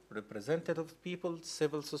people, representative people,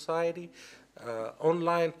 civil society,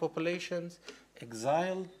 online populations,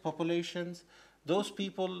 exiled populations. Those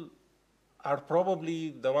people are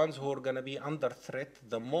probably the ones who are going to be under threat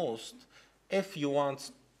the most if you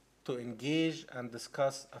want to engage and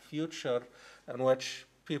discuss a future in which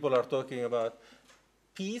people are talking about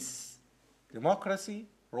peace, democracy,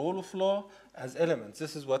 rule of law as elements.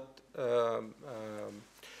 This is what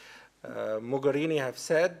Mogherini have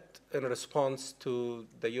said in response to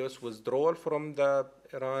the US withdrawal from the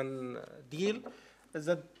Iran deal, is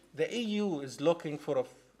that the EU is looking for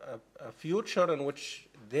a future in which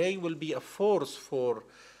they will be a force for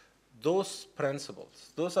those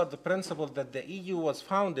principles. Those are the principles that the EU was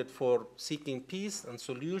founded for, seeking peace and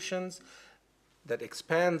solutions that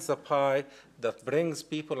expands the pie, that brings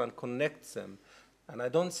people and connects them. And I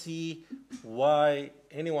don't see why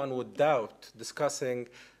anyone would doubt discussing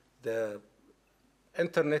the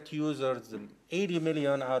internet users, the 80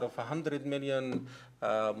 million out of 100 million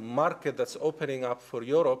market that's opening up for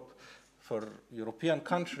Europe, for European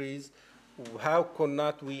countries. How could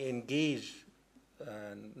not we engage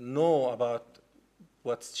and know about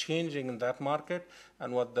what's changing in that market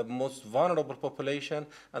and what the most vulnerable population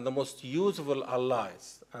and the most useful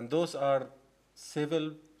allies. And those are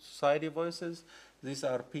civil society voices, These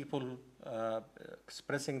are people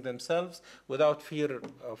expressing themselves without fear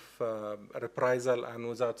of reprisal and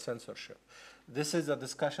without censorship. This is a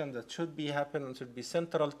discussion that should be happening and should be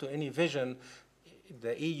central to any vision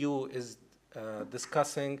the EU is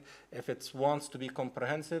discussing if it wants to be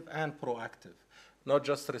comprehensive and proactive, not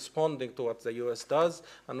just responding to what the US does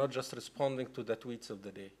and not just responding to the tweets of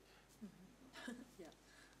the day. Yeah,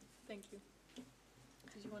 thank you.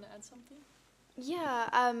 Did you want to add something?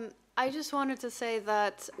 Yeah, I just wanted to say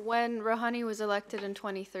that when Rouhani was elected in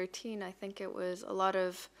 2013, I think it was a lot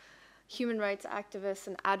of human rights activists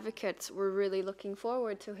and advocates were really looking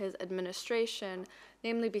forward to his administration,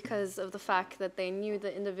 namely because of the fact that they knew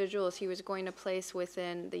the individuals he was going to place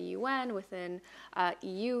within the UN, within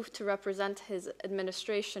EU to represent his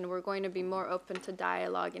administration were going to be more open to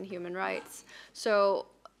dialogue and human rights. So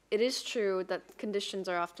it is true that conditions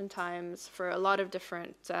are oftentimes, for a lot of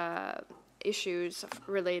different issues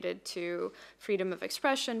related to freedom of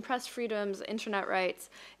expression, press freedoms, internet rights,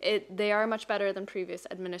 they are much better than previous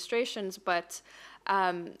administrations, but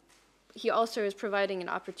he also is providing an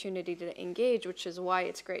opportunity to engage, which is why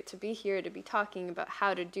it's great to be here, to be talking about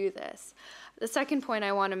how to do this. The second point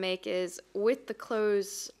I want to make is with the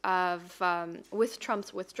close of, with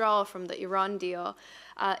Trump's withdrawal from the Iran deal,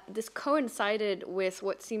 this coincided with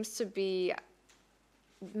what seems to be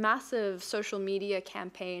massive social media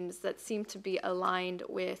campaigns that seem to be aligned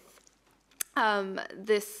with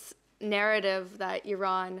this narrative that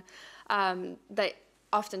Iran, that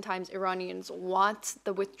oftentimes Iranians want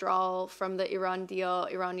the withdrawal from the Iran deal,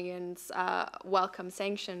 Iranians welcome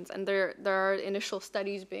sanctions, and there are initial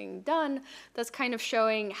studies being done that's kind of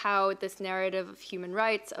showing how this narrative of human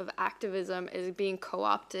rights, of activism is being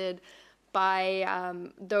co-opted by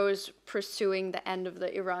those pursuing the end of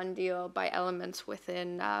the Iran deal, by elements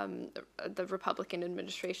within the Republican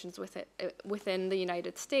administrations within the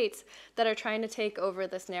United States that are trying to take over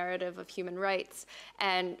this narrative of human rights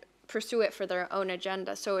and pursue it for their own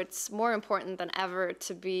agenda. So it's more important than ever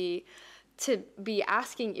to be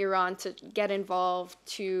asking Iran to get involved,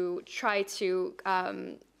 to try to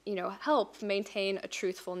help maintain a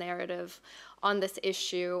truthful narrative on this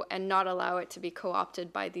issue and not allow it to be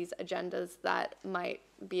co-opted by these agendas that might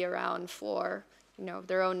be around for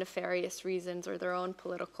their own nefarious reasons or their own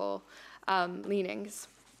political leanings.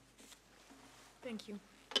 Thank you.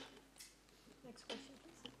 Next question,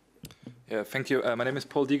 please. Yeah, thank you. My name is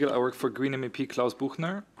Paul Diegel. I work for Green MEP Klaus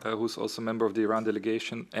Buchner, who's also a member of the Iran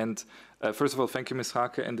delegation. And first of all, thank you, Ms.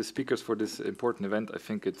 Schaake, and the speakers for this important event. I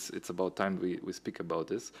think it's about time we speak about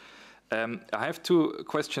this. I have two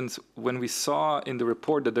questions. When we saw in the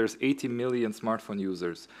report that there's 80 million smartphone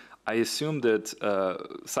users, I assume that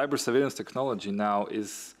cyber surveillance technology now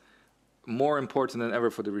is more important than ever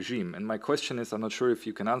for the regime. And my question is, I'm not sure if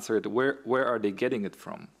you can answer it, where are they getting it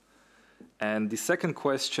from? And the second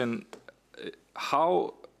question,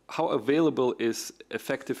 how available is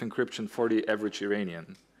effective encryption for the average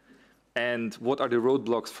Iranian? And what are the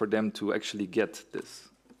roadblocks for them to actually get this?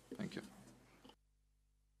 Thank you.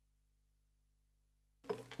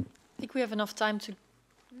 I think we have enough time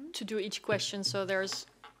to do each question, so there's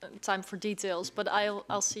time for details, but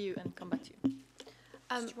I'll see you and come back to you. Do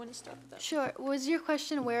you want to start with that? Sure. Was your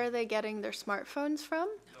question where are they getting their smartphones from?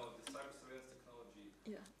 No, the cyber surveillance technology.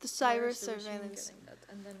 Yeah. The cyber Where is the regime surveillance. getting that?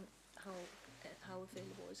 And then how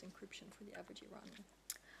available is encryption for the average Iranian?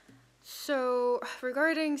 So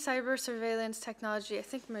regarding cyber surveillance technology, I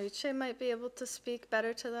think Marietje might be able to speak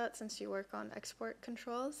better to that since you work on export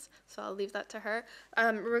controls. So I'll leave that to her.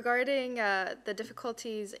 Regarding the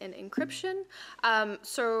difficulties in encryption,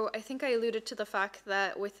 so I think I alluded to the fact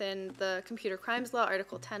that within the Computer Crimes Law,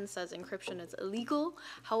 Article 10 says encryption is illegal.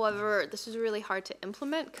 However, this is really hard to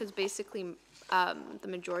implement because basically the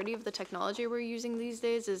majority of the technology we're using these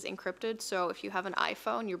days is encrypted. So if you have an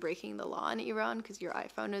iPhone, you're breaking the law in Iran because your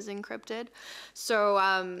iPhone is encrypted. So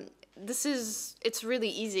it's really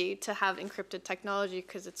easy to have encrypted technology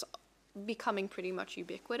because it's becoming pretty much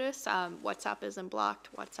ubiquitous. WhatsApp isn't blocked.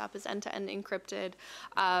 WhatsApp is end-to-end encrypted.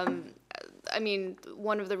 I mean,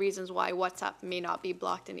 one of the reasons why WhatsApp may not be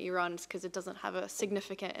blocked in Iran is because it doesn't have a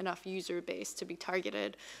significant enough user base to be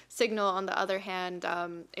targeted. Signal, on the other hand,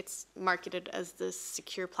 it's marketed as this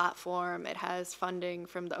secure platform. It has funding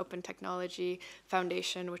from the Open Technology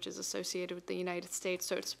Foundation, which is associated with the United States.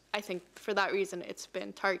 So I think for that reason, it's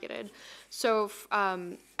been targeted. So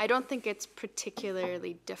I don't think it's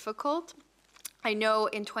particularly difficult. I know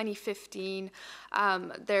in 2015,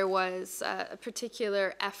 there was a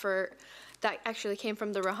particular effort that actually came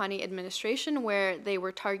from the Rouhani administration where they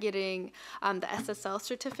were targeting the SSL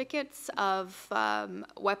certificates of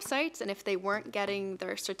websites. And if they weren't getting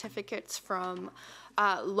their certificates from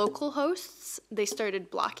local hosts, they started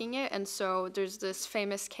blocking it. And so there's this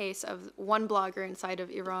famous case of one blogger inside of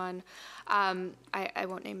Iran. I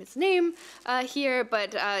won't name his name here,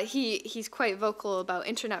 but he's quite vocal about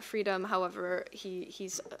internet freedom. However,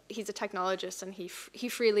 he's a technologist, and he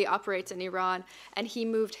freely operates in Iran. And he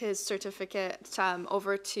moved his certificate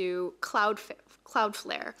over to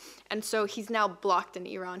Cloudflare, and so he's now blocked in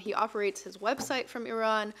Iran. He operates his website from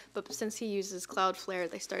Iran, but since he uses Cloudflare,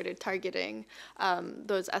 they started targeting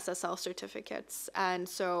those SSL certificates. And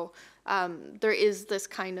so there is this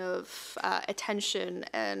kind of attention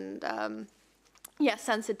and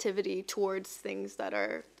sensitivity towards things that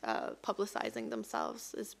are publicizing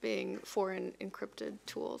themselves as being foreign encrypted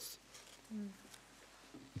tools.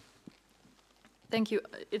 Thank you.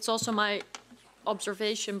 It's also my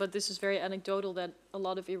observation, but this is very anecdotal, that a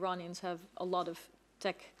lot of Iranians have a lot of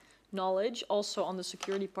tech knowledge, also on the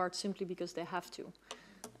security part, simply because they have to.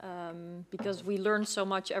 Because we learned so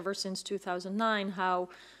much ever since 2009 how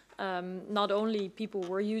not only people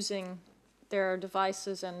were using their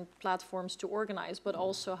devices and platforms to organize, but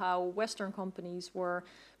also how Western companies were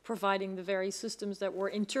providing the very systems that were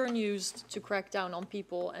in turn used to crack down on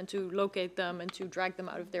people and to locate them and to drag them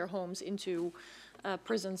out of their homes into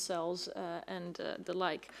prison cells and the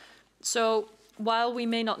like. So while we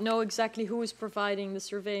may not know exactly who is providing the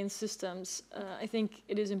surveillance systems, I think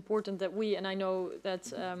it is important that we, and I know that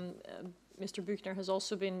Mr. Büchner has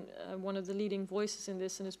also been one of the leading voices in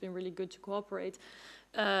this, and it's been really good to cooperate,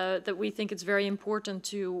 that we think it's very important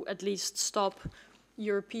to at least stop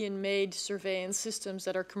European-made surveillance systems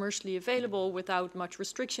that are commercially available without much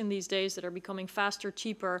restriction these days, that are becoming faster,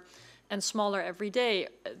 cheaper, and smaller every day.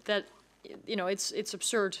 That, you know, it's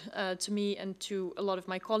absurd to me and to a lot of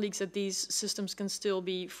my colleagues that these systems can still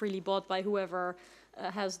be freely bought by whoever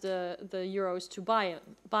has the euros to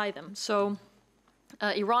buy them. So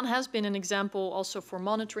Iran has been an example also for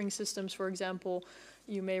monitoring systems. For example,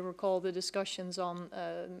 you may recall the discussions on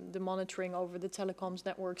the monitoring over the telecoms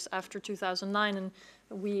networks after 2009, and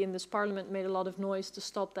we in this parliament made a lot of noise to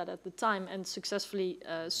stop that at the time, and successfully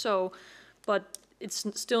so. But it's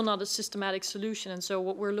still not a systematic solution, and so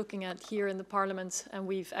what we're looking at here in the parliament, and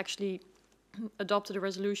we've actually adopted a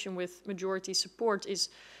resolution with majority support, is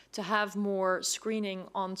to have more screening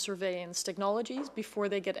on surveillance technologies before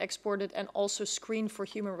they get exported, and also screen for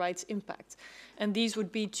human rights impact. And these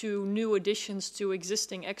would be two new additions to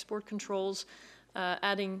existing export controls,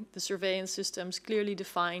 adding the surveillance systems clearly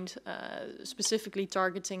defined, specifically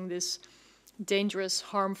targeting this dangerous,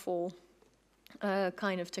 harmful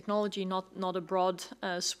kind of technology, not a broad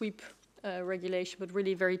sweep regulation, but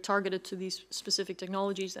really very targeted to these specific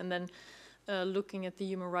technologies, and then looking at the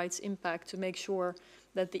human rights impact to make sure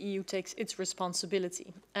that the EU takes its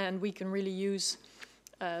responsibility. And we can really use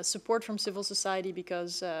support from civil society,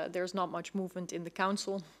 because there's not much movement in the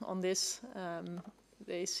Council on this.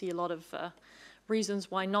 They see a lot of reasons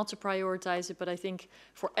why not to prioritize it, but I think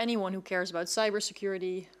for anyone who cares about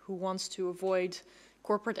cybersecurity, who wants to avoid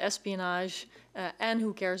corporate espionage, and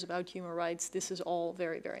who cares about human rights, this is all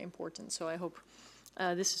very, very important. So I hope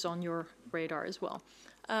this is on your radar as well.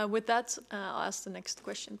 With that, I'll ask the next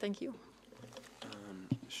question. Thank you.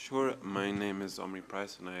 Sure. My name is Omri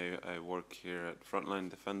Price, and I work here at Frontline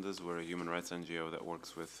Defenders. We're a human rights NGO that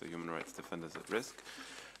works with human rights defenders at risk.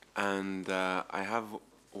 And I have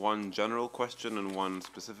one general question and one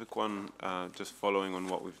specific one, just following on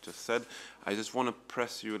what we've just said. I just want to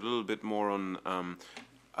press you a little bit more on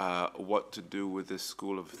what to do with this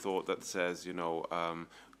school of thought that says, you know,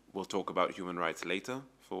 we'll talk about human rights later,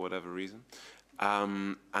 for whatever reason.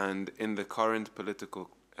 And in the current political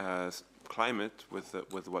climate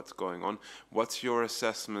with what's going on, what's your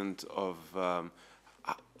assessment of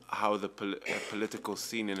how the political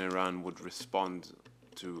scene in Iran would respond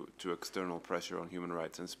to external pressure on human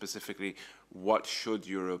rights, and specifically, what should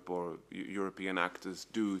Europe or European actors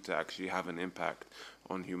do to actually have an impact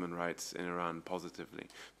on human rights in Iran positively?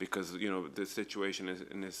 Because, you know, the situation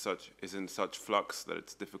is in such flux that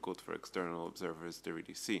it's difficult for external observers to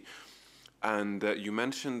really see. And you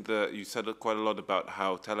mentioned you said quite a lot about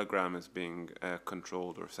how Telegram is being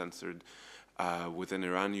controlled or censored within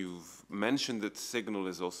Iran. You've mentioned that Signal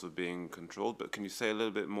is also being controlled, but can you say a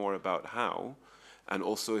little bit more about how? And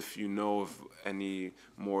also if you know of any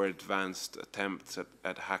more advanced attempts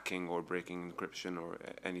at hacking or breaking encryption or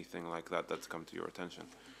anything like that that's come to your attention.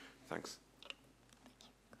 Thanks.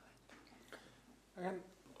 I can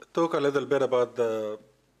talk a little bit about the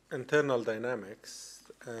internal dynamics.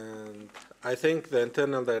 And I think the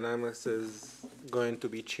internal dynamics is going to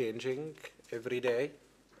be changing every day.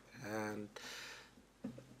 And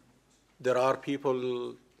there are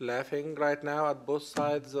people laughing right now at both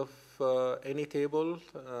sides of any table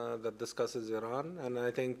that discusses Iran, and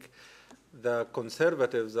I think the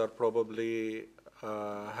conservatives are probably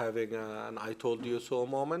having an I told you so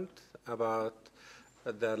moment about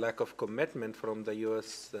the lack of commitment from the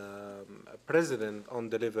U.S. President on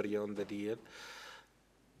delivery on the deal.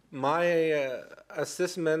 My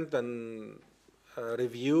assessment and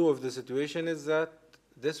review of the situation is that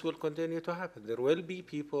this will continue to happen. There will be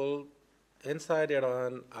people inside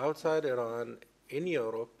Iran, outside Iran, in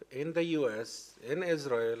Europe, in the US, in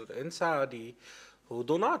Israel, in Saudi, who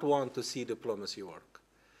do not want to see diplomacy work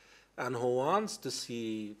and who wants to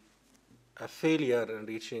see a failure in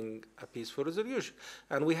reaching a peaceful resolution.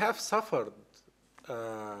 And we have suffered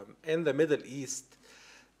in the Middle East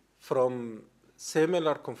from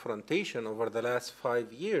similar confrontation over the last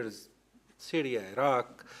 5 years. Syria,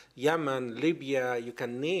 Iraq, Yemen, Libya, you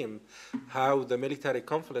can name how the military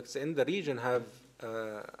conflicts in the region have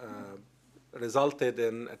resulted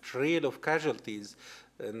in a trail of casualties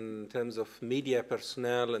in terms of media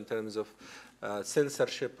personnel, in terms of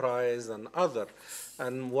censorship rise and other.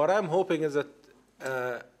 And what I'm hoping is that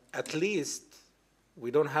at least we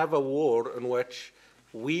don't have a war in which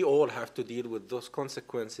we all have to deal with those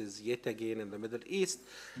consequences yet again in the Middle East.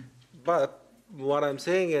 But what I'm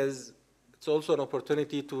saying is it's also an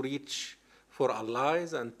opportunity to reach for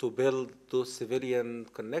allies and to build those civilian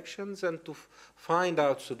connections and to find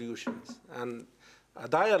out solutions. And a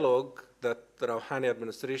dialogue that the Rouhani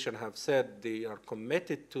administration have said they are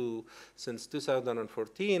committed to since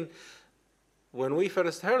 2014, when we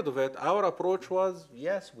first heard of it, our approach was,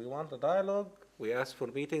 yes, we want a dialogue. We asked for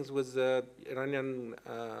meetings with the Iranian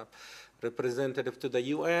representative to the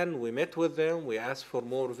UN. We met with them. We asked for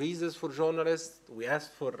more visas for journalists. We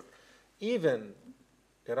asked for even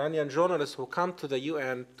Iranian journalists who come to the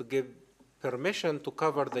UN to give permission to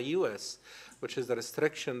cover the US, which is the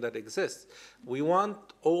restriction that exists. We want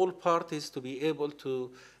all parties to be able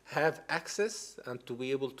to have access and to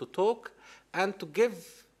be able to talk and to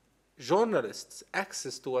give journalists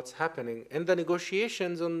access to what's happening in the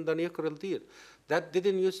negotiations on the nuclear deal. That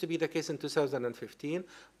didn't used to be the case in 2015.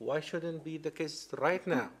 Why shouldn't it be the case right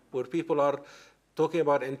now, where people are talking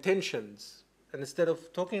about intentions? And instead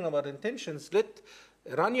of talking about intentions, let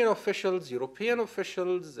Iranian officials, European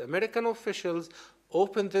officials, American officials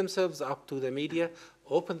open themselves up to the media,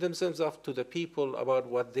 open themselves up to the people about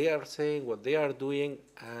what they are saying, what they are doing,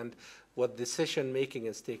 and what decision making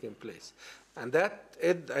is taking place. And that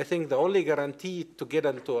is, I think, the only guarantee to get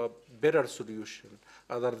into a better solution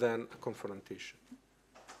other than a confrontation.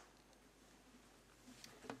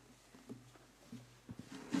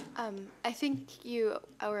 I think you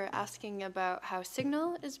were asking about how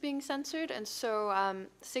Signal is being censored, and so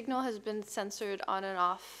Signal has been censored on and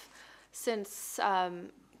off since,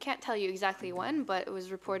 can't tell you exactly when, but it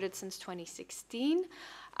was reported since 2016.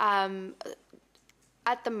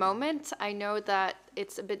 At the moment, I know that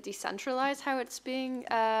it's a bit decentralized how it's being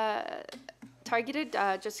targeted,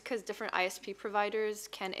 just because different ISP providers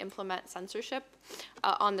can implement censorship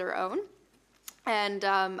on their own. And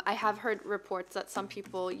I have heard reports that some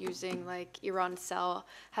people using like Iran Cell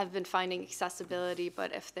have been finding accessibility,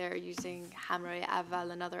 but if they're using Hamra Aval,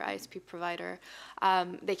 another ISP provider,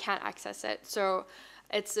 they can't access it. So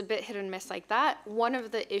it's a bit hit and miss like that. One of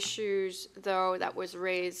the issues, though, that was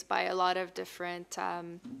raised by a lot of different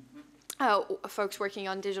folks working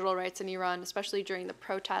on digital rights in Iran, especially during the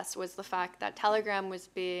protests, was the fact that Telegram was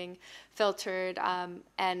being filtered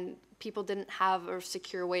and people didn't have a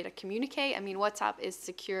secure way to communicate. I mean, WhatsApp is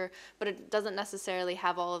secure, but it doesn't necessarily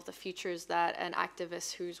have all of the features that an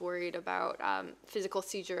activist who's worried about physical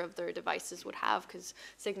seizure of their devices would have, because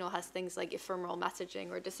Signal has things like ephemeral messaging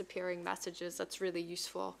or disappearing messages that's really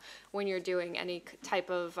useful when you're doing any type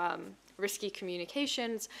of risky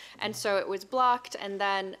communications. And so it was blocked, and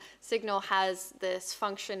then Signal has this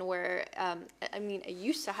function where, I mean, it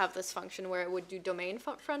used to have this function where it would do domain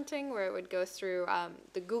fronting, where it would go through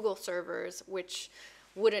the Google servers, which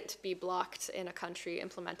wouldn't be blocked in a country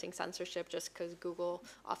implementing censorship, just because Google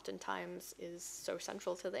oftentimes is so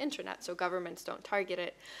central to the internet, so governments don't target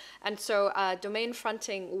it. And so domain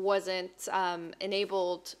fronting wasn't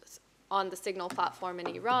enabled on the Signal platform in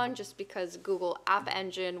Iran, just because Google App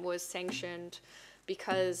Engine was sanctioned,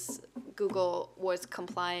 because Google was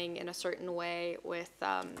complying in a certain way with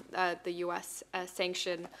the US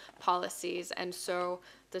sanction policies. And so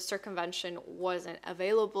the circumvention wasn't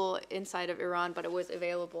available inside of Iran, but it was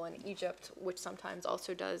available in Egypt, which sometimes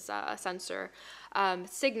also does censor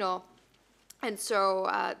Signal. And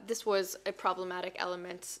so this was a problematic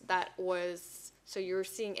element that was, so you're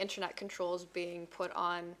seeing internet controls being put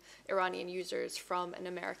on Iranian users from an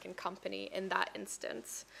American company in that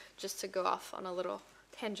instance, just to go off on a little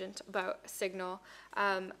tangent about Signal.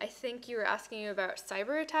 I think you were asking about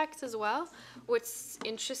cyber attacks as well. What's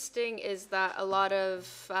interesting is that a lot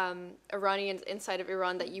of Iranians inside of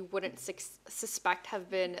Iran that you wouldn't suspect have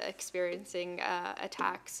been experiencing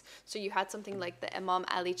attacks. So you had something like the Imam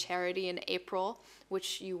Ali charity in April,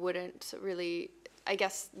 which you wouldn't really, I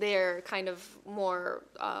guess they're kind of more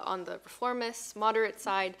on the reformist, moderate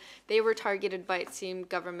side. They were targeted by, it seemed,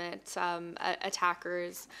 government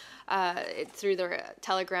attackers through their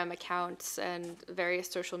Telegram accounts and various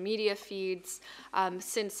social media feeds.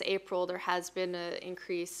 Since April, there has been an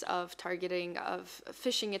increase of targeting of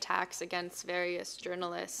phishing attacks against various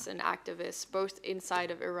journalists and activists, both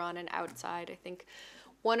inside of Iran and outside. I think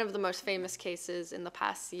one of the most famous cases in the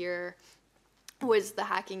past year was the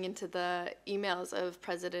hacking into the emails of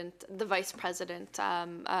the Vice President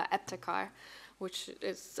Ebtekar, which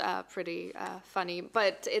is pretty funny.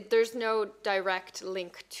 But there's no direct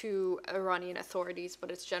link to Iranian authorities, but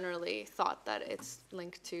it's generally thought that it's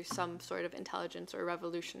linked to some sort of intelligence or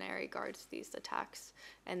revolutionary guards, these attacks,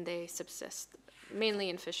 and they subsist mainly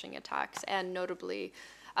in phishing attacks, and notably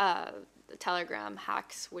Telegram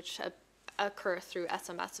hacks, which occur through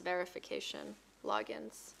SMS verification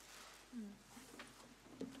logins.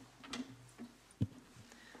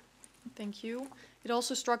 Thank you. It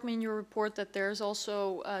also struck me in your report that there's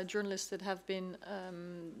also journalists that have been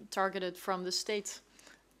targeted from the state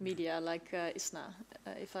media, like ISNA,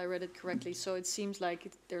 if I read it correctly. So it seems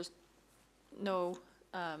like there's no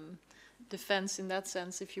defense in that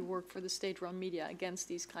sense if you work for the state-run media against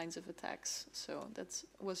these kinds of attacks. So that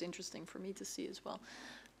was interesting for me to see as well.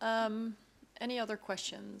 Any other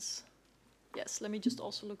questions? Yes, let me just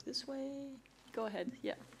also look this way. Go ahead,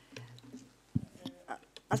 yeah.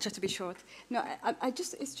 I'll try to be short. No,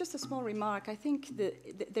 it's just a small remark. I think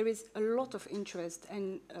there is a lot of interest,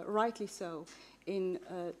 and rightly so, in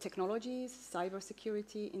technologies,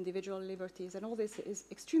 cybersecurity, individual liberties, and all this is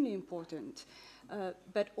extremely important.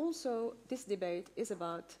 But also, this debate is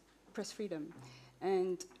about press freedom.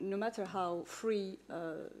 And no matter how free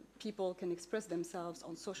people can express themselves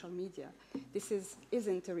on social media, this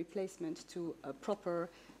isn't a replacement to a proper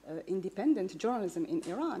independent journalism in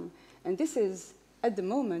Iran. And this is, at the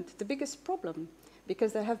moment, the biggest problem,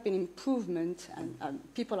 because there have been improvement and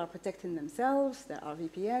people are protecting themselves, there are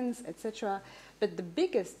VPNs, etc. But the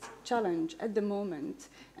biggest challenge at the moment,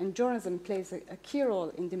 and journalism plays a key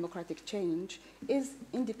role in democratic change, is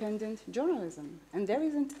independent journalism. And there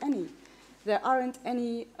isn't any. There aren't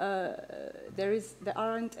any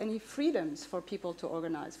freedoms for people to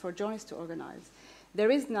organize, for journalists to organize. There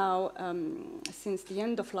is now, since the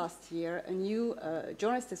end of last year, a new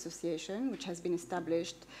journalist association which has been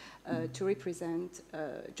established to represent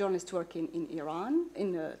journalists working in Iran,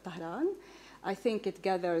 in Tehran. I think it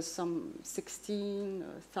gathers some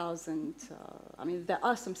 16,000, I mean, there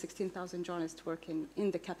are some 16,000 journalists working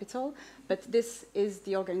in the capital, but this is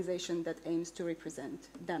the organization that aims to represent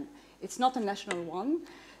them. It's not a national one.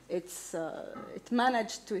 It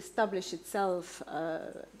managed to establish itself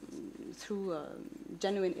through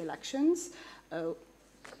genuine elections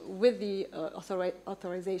with the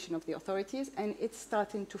authorization of the authorities, and it's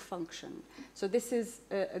starting to function. So this is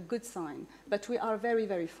a good sign. But we are very,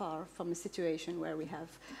 very far from a situation where we have,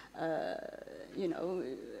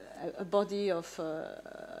 a body of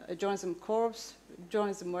a journalism corps,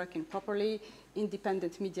 journalism working properly,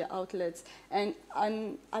 independent media outlets, and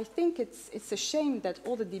I think it's a shame that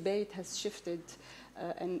all the debate has shifted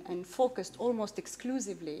and focused almost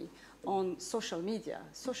exclusively on social media.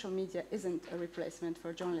 Social media isn't a replacement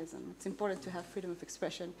for journalism. It's important to have freedom of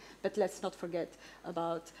expression, but let's not forget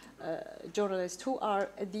about journalists who are,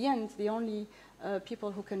 at the end, the only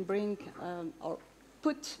people who can bring or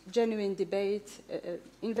put genuine debate,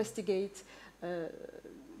 investigate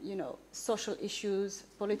social issues,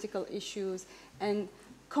 political issues, and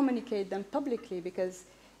communicate them publicly, because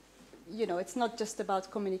it's not just about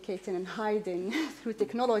communicating and hiding through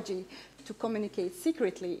technology to communicate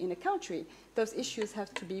secretly in a country. Those issues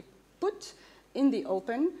have to be put in the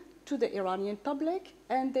open to the Iranian public,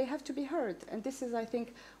 and they have to be heard. And this is, I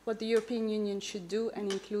think, what the European Union should do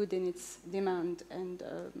and include in its demand and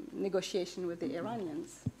negotiation with the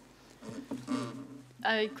Iranians.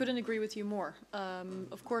 I couldn't agree with you more.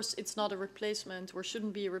 Of course, it's not a replacement, or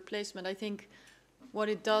shouldn't be a replacement. I think what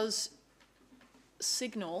it does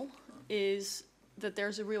signal is that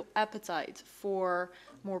there's a real appetite for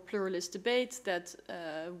more pluralist debate, that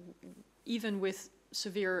even with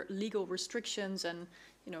severe legal restrictions and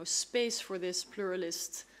space for this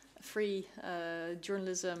pluralist, free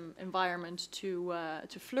journalism environment to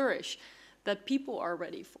flourish, that people are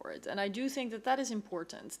ready for it. And I do think that that is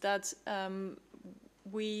important, that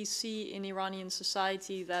we see in Iranian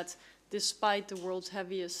society that despite the world's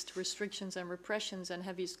heaviest restrictions and repressions and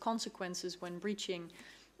heaviest consequences when breaching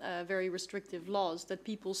very restrictive laws, that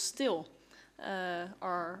people still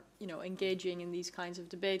are, engaging in these kinds of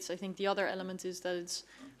debates. I think the other element is that it's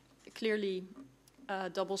clearly a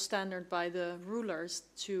double standard by the rulers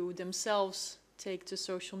to themselves take to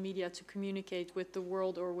social media to communicate with the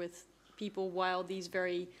world or with people, while these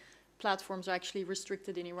very platforms are actually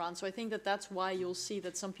restricted in Iran. So I think that that's why you'll see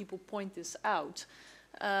that some people point this out.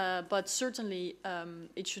 But certainly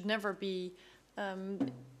it should never be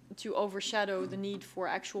to overshadow the need for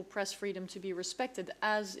actual press freedom to be respected,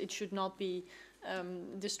 as it should not be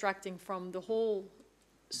distracting from the whole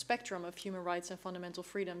spectrum of human rights and fundamental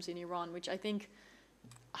freedoms in Iran, which I think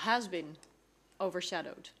has been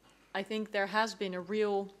overshadowed. I think there has been a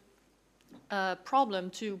real problem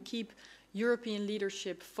to keep European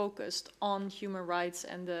leadership focused on human rights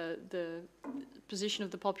and the position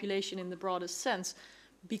of the population in the broadest sense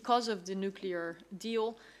because of the nuclear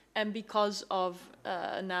deal and because of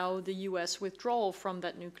now the US withdrawal from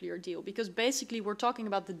that nuclear deal. Because basically we're talking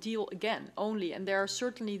about the deal again only, and there are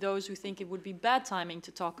certainly those who think it would be bad timing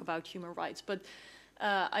to talk about human rights. But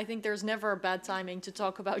I think there's never a bad timing to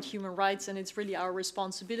talk about human rights, and it's really our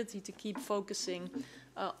responsibility to keep focusing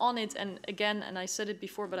on it. And again, and I said it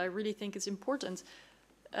before, but I really think it's important,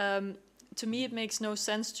 to me it makes no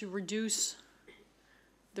sense to reduce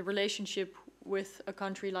the relationship with a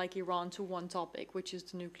country like Iran to one topic, which is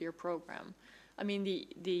the nuclear program. I mean,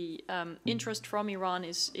 the interest from Iran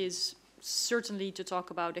is certainly to talk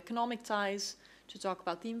about economic ties, to talk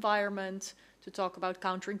about the environment, to talk about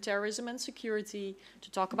countering terrorism and security,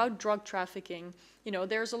 to talk about drug trafficking.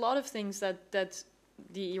 There's a lot of things that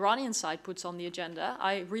the Iranian side puts on the agenda.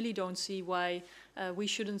 I really don't see why we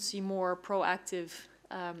shouldn't see more proactive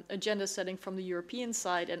agenda setting from the European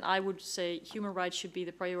side, and I would say human rights should be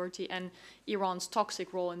the priority and Iran's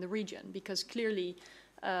toxic role in the region, because clearly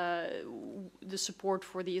the support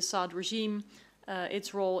for the Assad regime,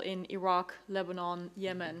 its role in Iraq, Lebanon,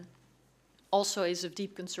 Yemen, also is of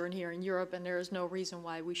deep concern here in Europe, and there is no reason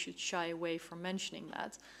why we should shy away from mentioning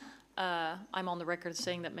that. I'm on the record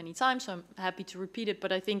saying that many times, so I'm happy to repeat it,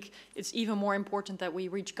 but I think it's even more important that we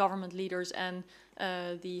reach government leaders and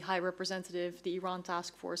the High Representative, the Iran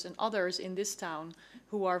Task Force, and others in this town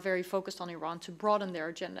who are very focused on Iran to broaden their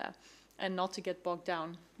agenda and not to get bogged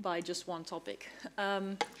down by just one topic.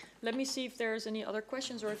 Let me see if there's any other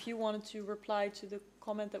questions, or if you wanted to reply to the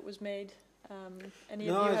comment that was made. Any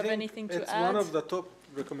of you have anything to add? It's one of the top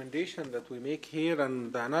recommendations that we make here,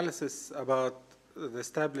 and the analysis about the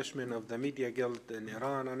establishment of the Media Guild in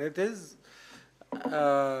Iran, and it is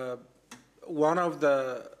one of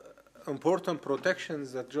the important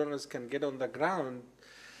protections that journalists can get on the ground.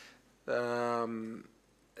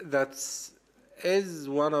 That is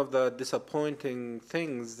one of the disappointing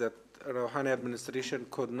things, that Rouhani administration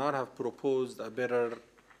could not have proposed a better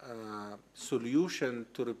solution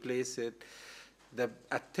to replace it. The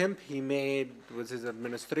attempt he made with his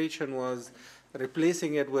administration was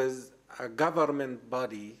replacing it with a government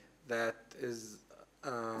body that is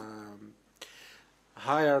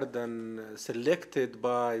hired and selected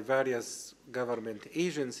by various government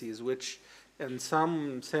agencies, which in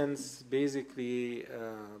some sense basically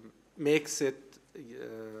makes it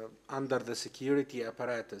under the security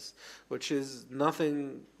apparatus, which is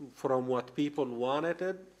nothing from what people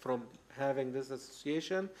wanted from having this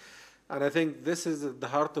association. And I think this is at the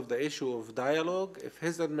heart of the issue of dialogue. If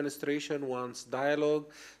his administration wants dialogue,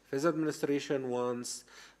 if his administration wants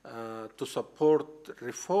to support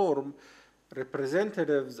reform,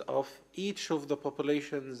 representatives of each of the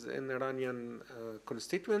populations in Iranian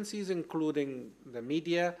constituencies, including the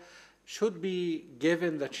media, should be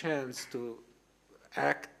given the chance to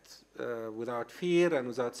act without fear and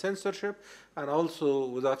without censorship, and also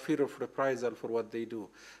without fear of reprisal for what they do.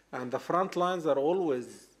 And the front lines are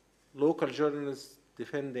always local journalists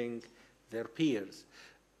defending their peers.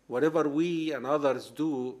 Whatever we and others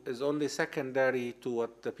do is only secondary to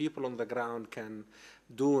what the people on the ground can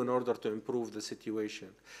do in order to improve the situation.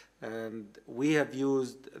 And we have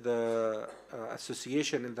used the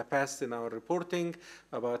association in the past in our reporting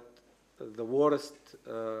about the worst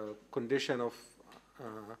condition of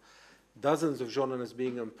dozens of journalists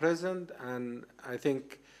being imprisoned, and I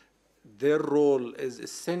think their role is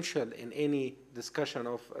essential in any discussion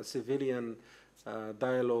of a civilian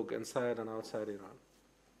dialogue inside and outside Iran.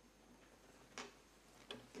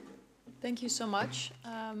 Thank you so much.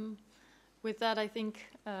 With that, I think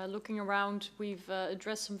looking around, we've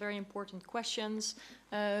addressed some very important questions.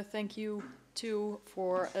 Thank you too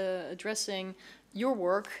for addressing your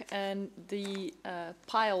work and the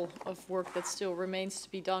pile of work that still remains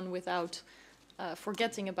to be done without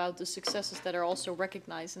forgetting about the successes that are also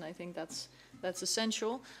recognized, and I think that's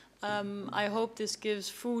essential. I hope this gives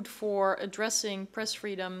food for addressing press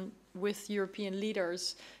freedom with European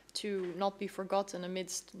leaders to not be forgotten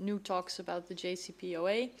amidst new talks about the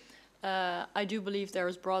JCPOA. I do believe there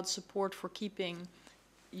is broad support for keeping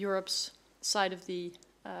Europe's side of the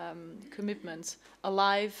commitment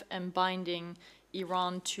alive and binding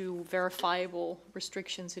Iran to verifiable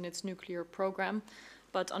restrictions in its nuclear program.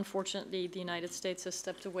 But unfortunately, the United States has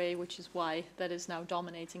stepped away, which is why that is now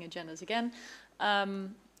dominating agendas again.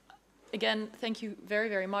 Again, thank you very,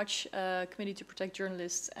 very much, Committee to Protect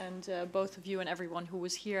Journalists, and both of you and everyone who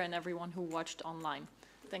was here and everyone who watched online.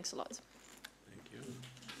 Thanks a lot. Thank you.